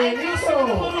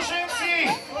najkrasiviji mladoženci!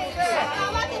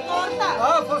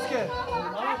 A, Foske!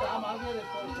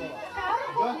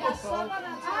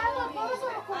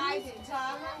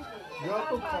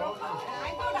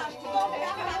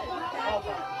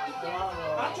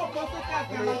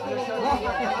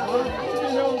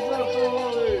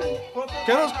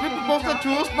 Quero os clipes bons da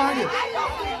tua, Maggie.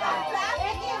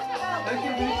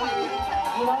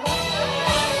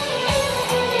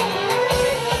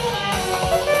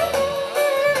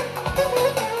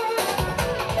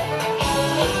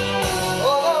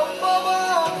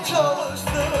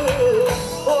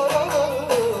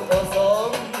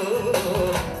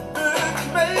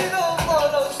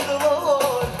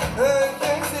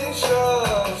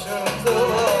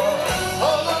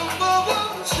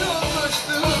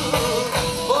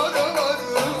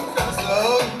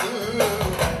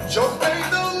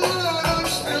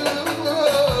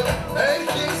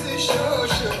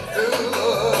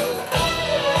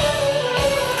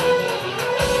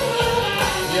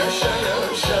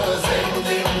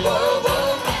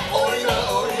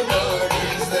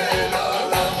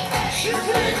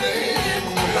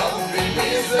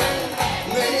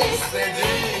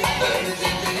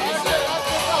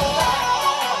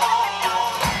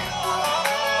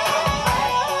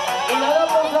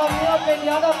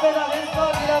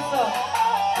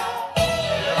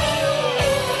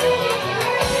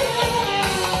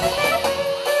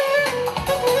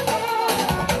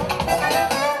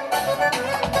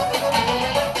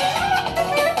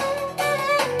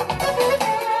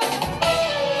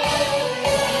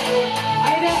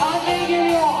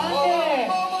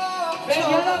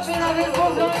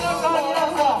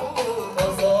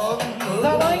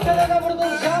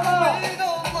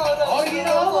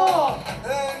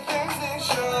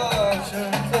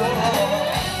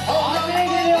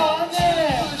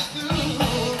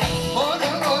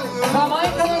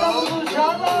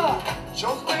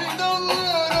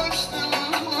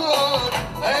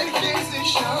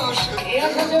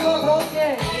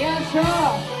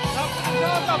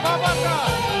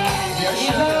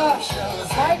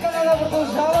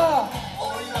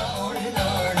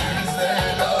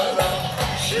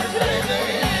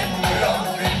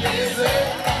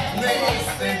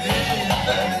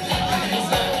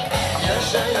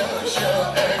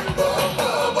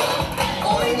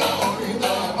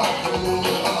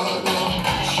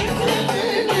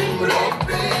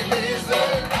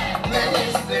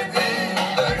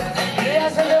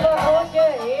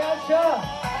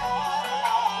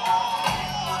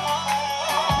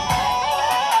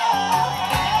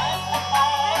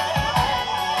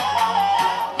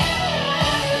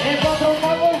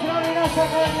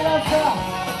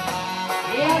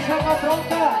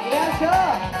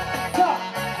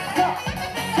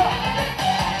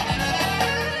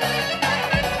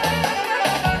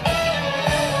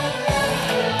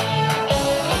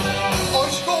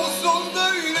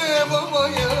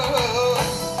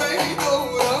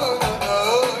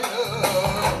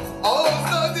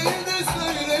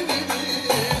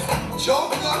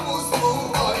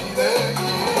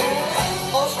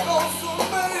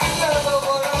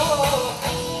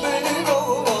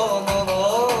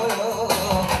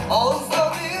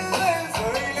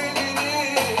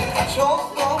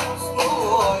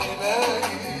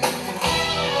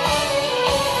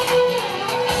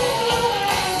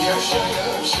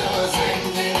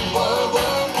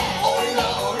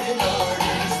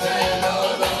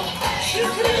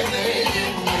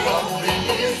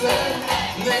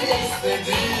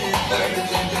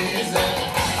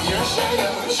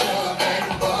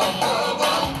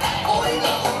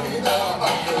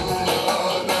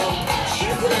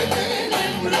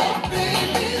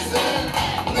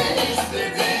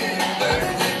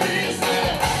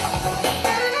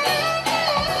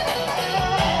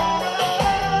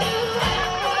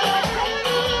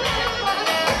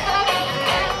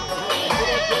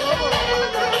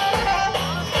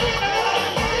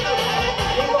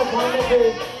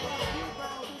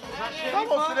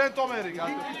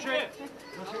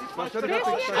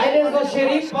 Хайде за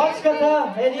шериф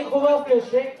пачката, един хубав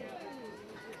кешек.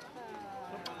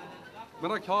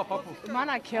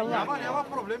 Mana kella. Няма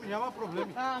проблеми.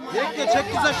 Нека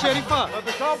чекни за шерифа.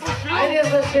 Хайде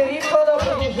за шерифа да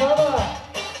продължава.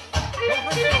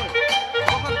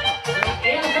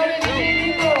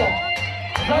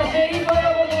 За шерифа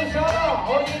да продължава.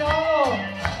 Оригинално.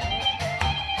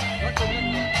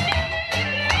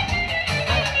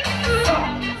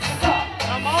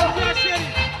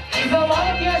 И за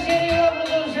малкия шериф да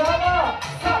продължава.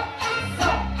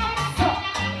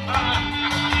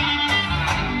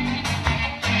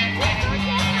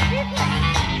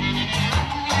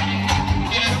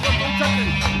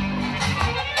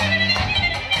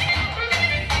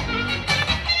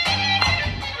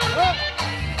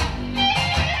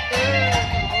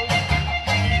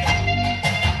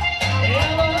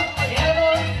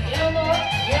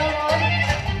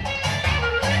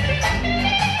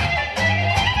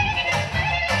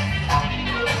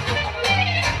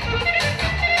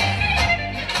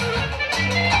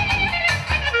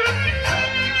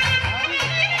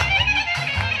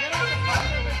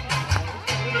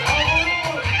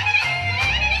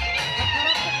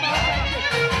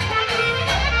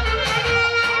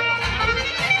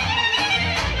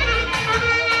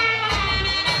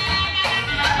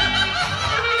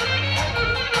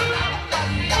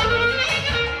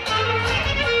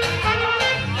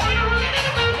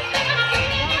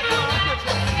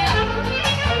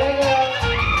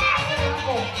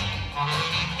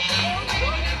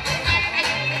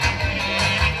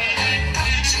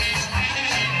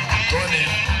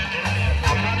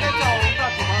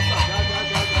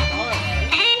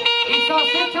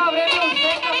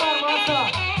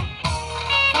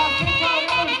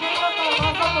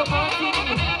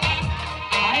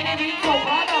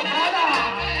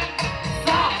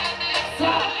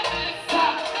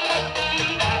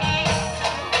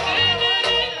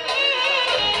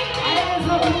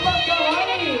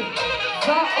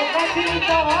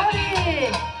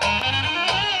 Cavani!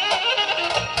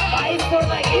 Maestro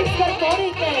da gips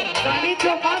cartonite!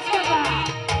 Zamicio Pascata!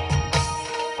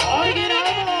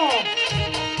 Originalno!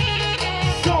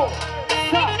 Show!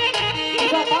 Sa!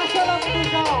 Iza Pasha la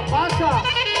podržava! Pasha!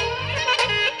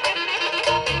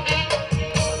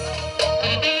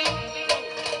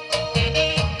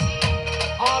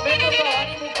 Ahmed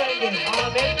Cavani mu कहेंगे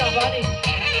Ahmed Cavani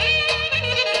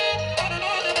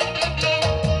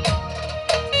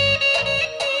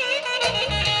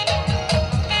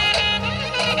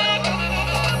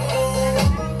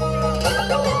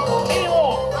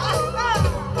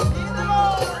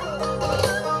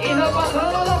Iza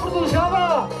Pashala la podržava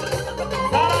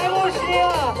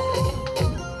Sarajevošnija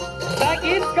za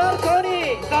gips kartoni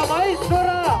za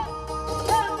majstora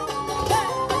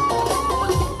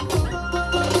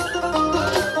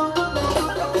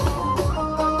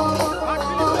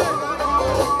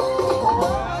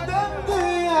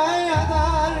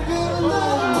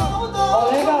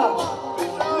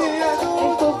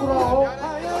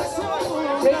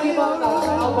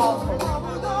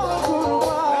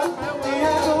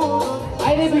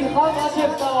Haydi bilham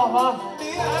açıp tavafa.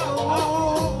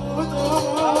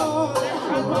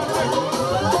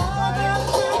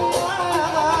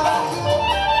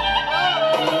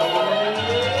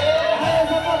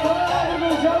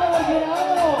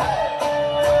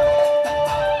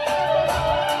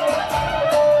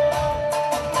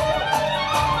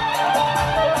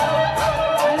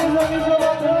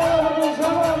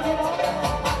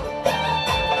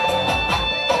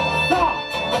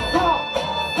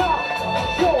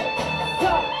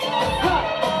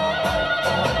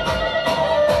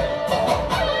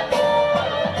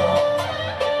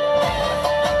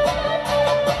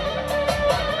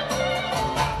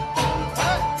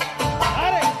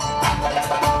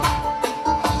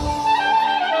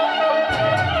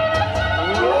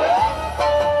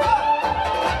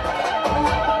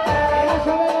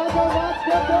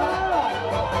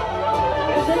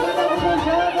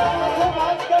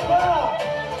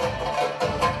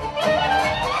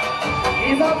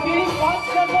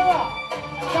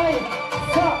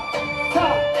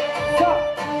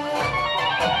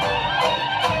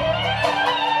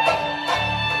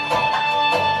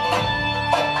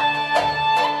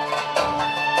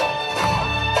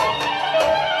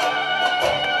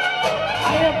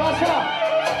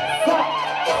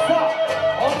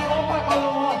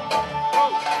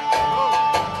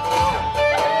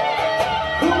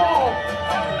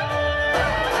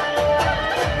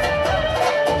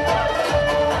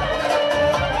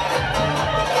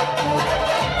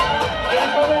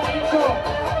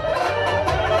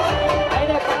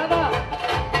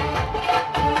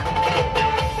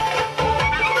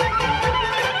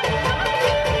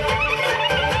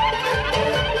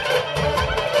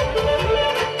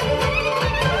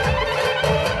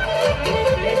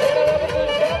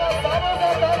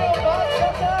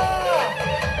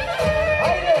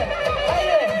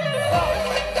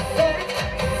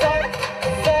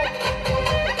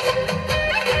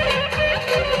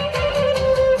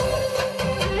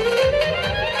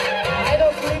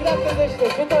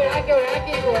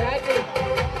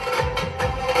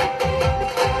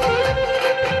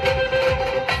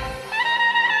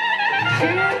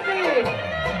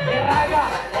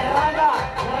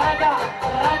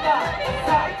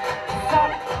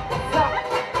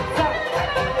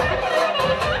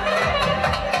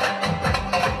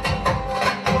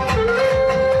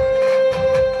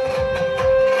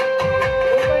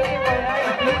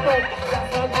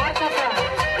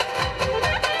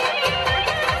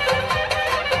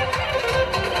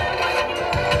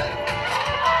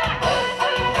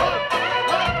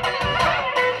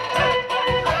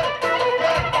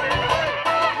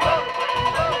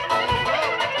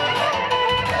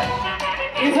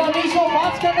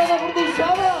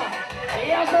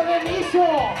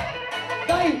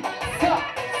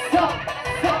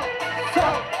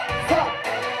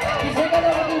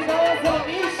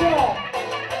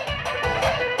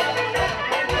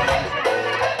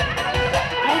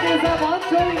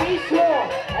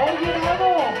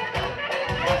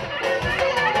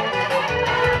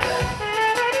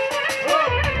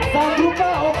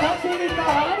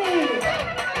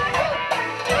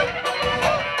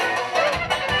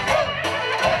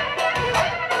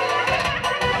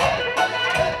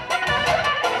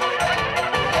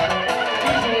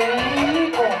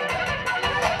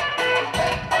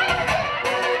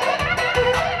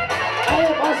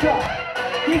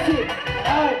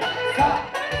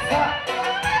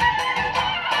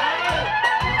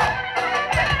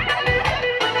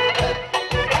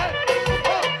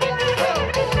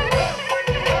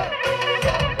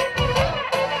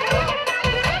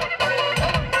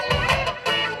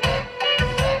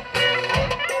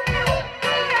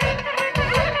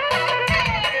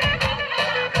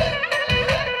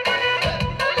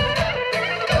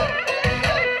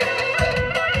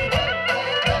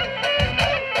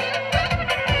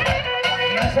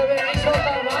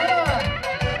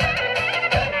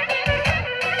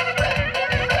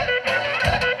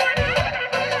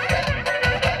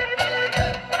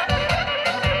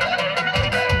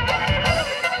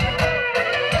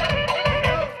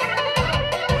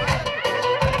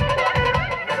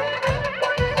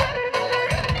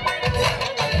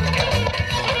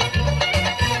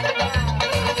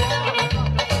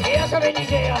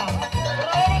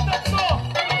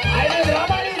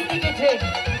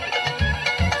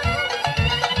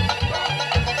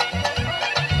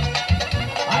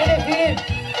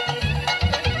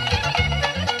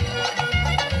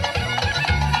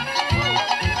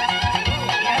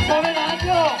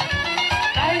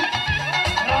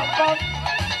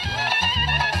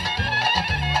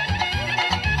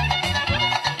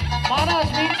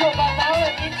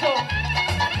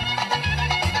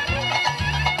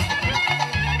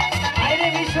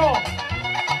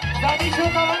 Bicho,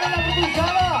 calma na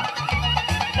botujala.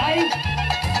 Daí.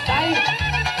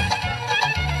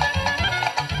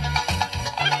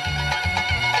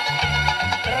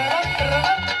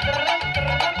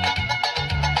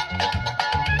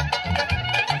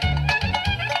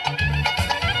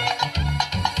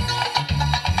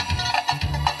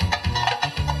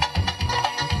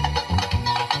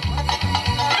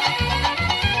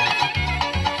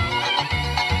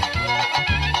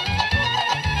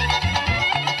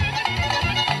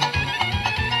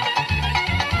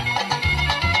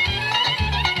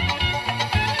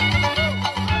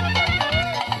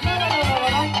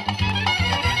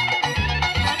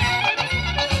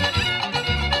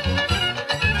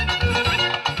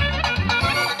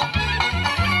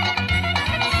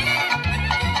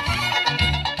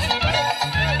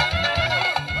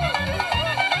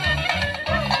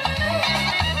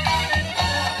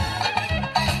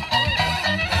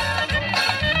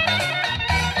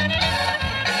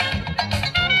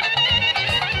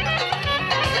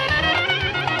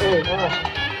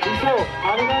 Bicho,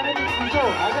 아르가네 비cho,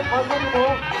 아주 반갑고.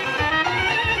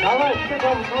 나와 이제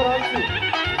가면 돌아왔지.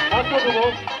 바꿔도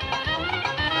뭐.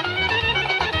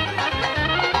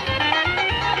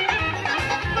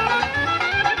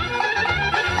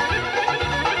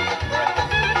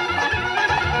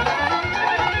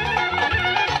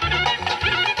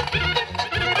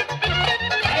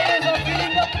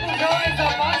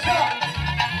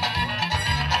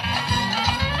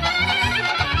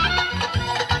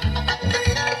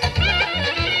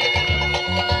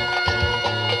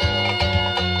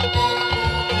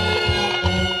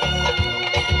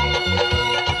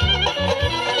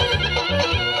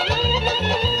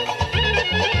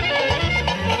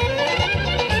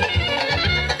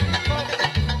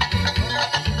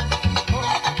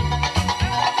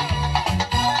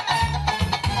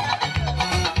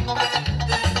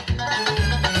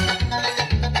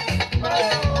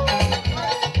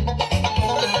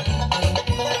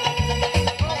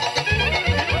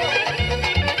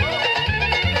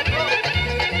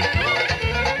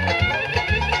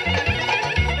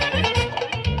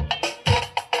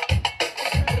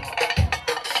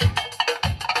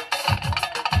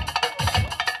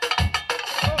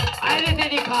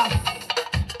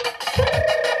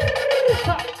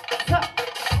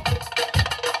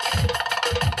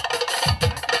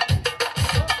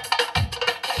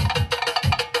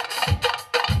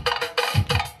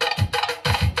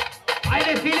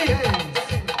 Ajde, filiz!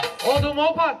 Odum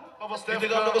opak!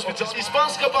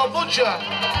 Испанска балбуча!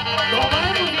 Това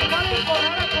е музикален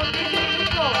подарък от DJ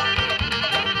Nico!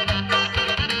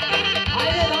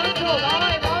 Ajde, Dančo,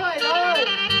 давай!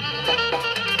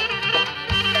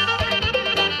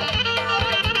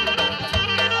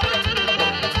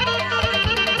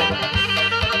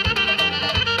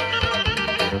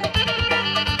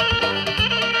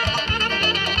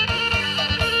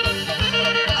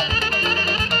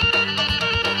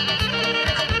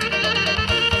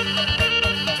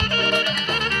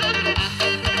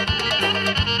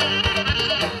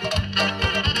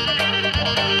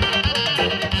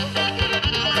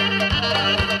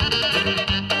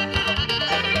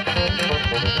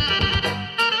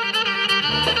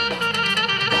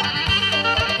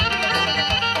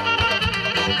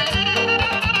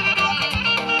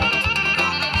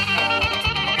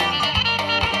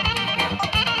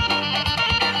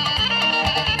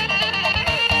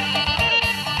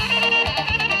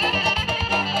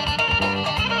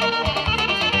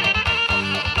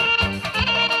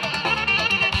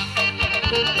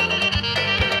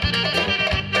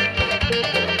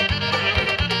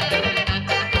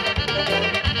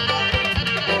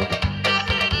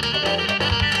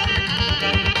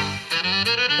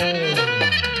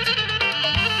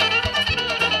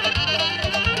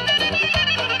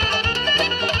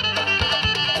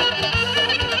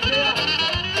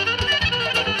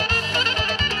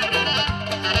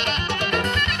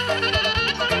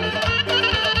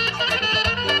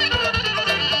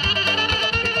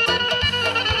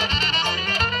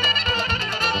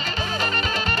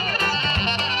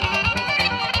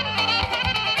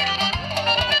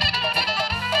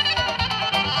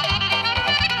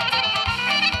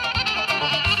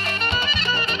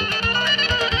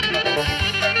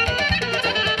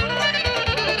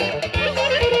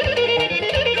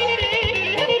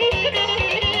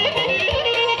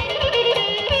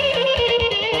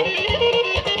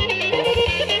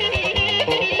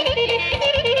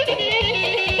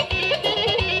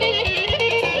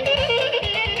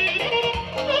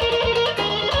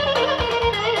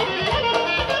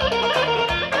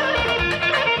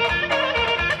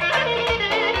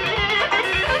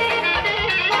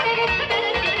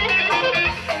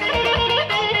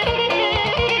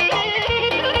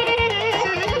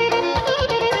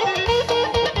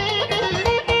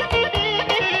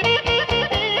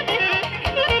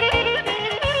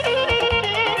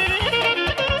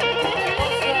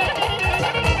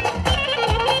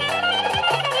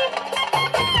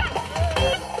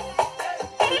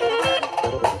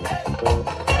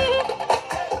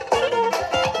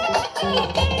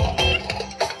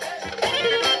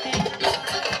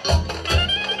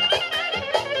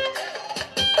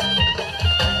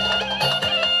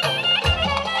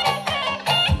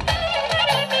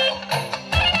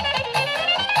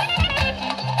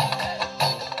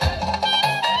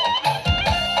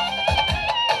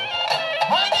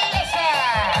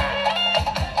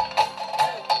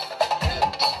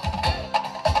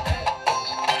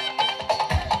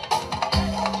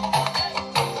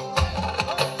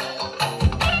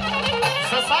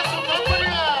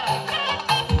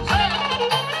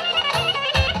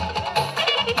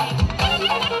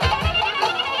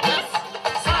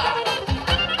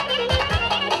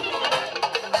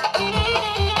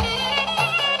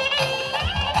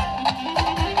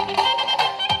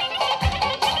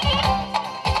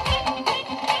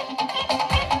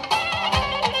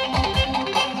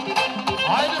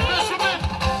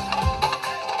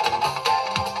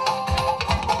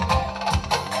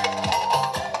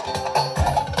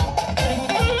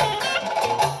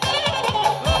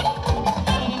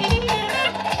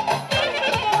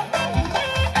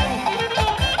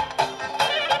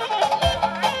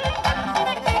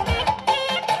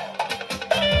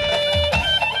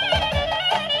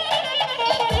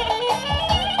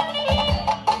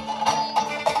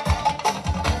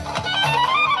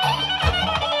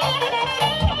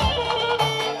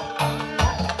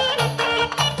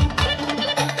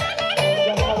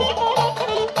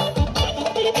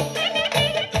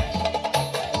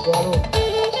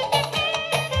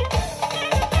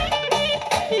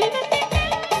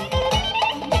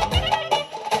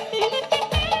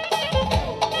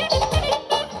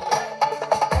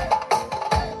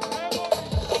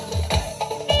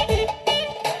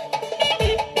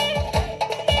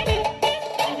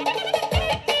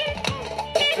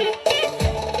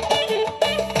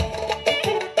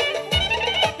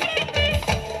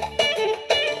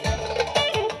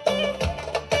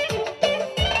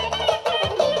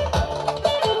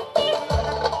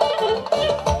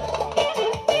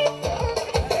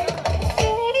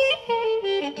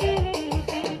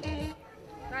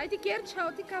 Haide chiar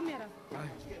ceau de camera.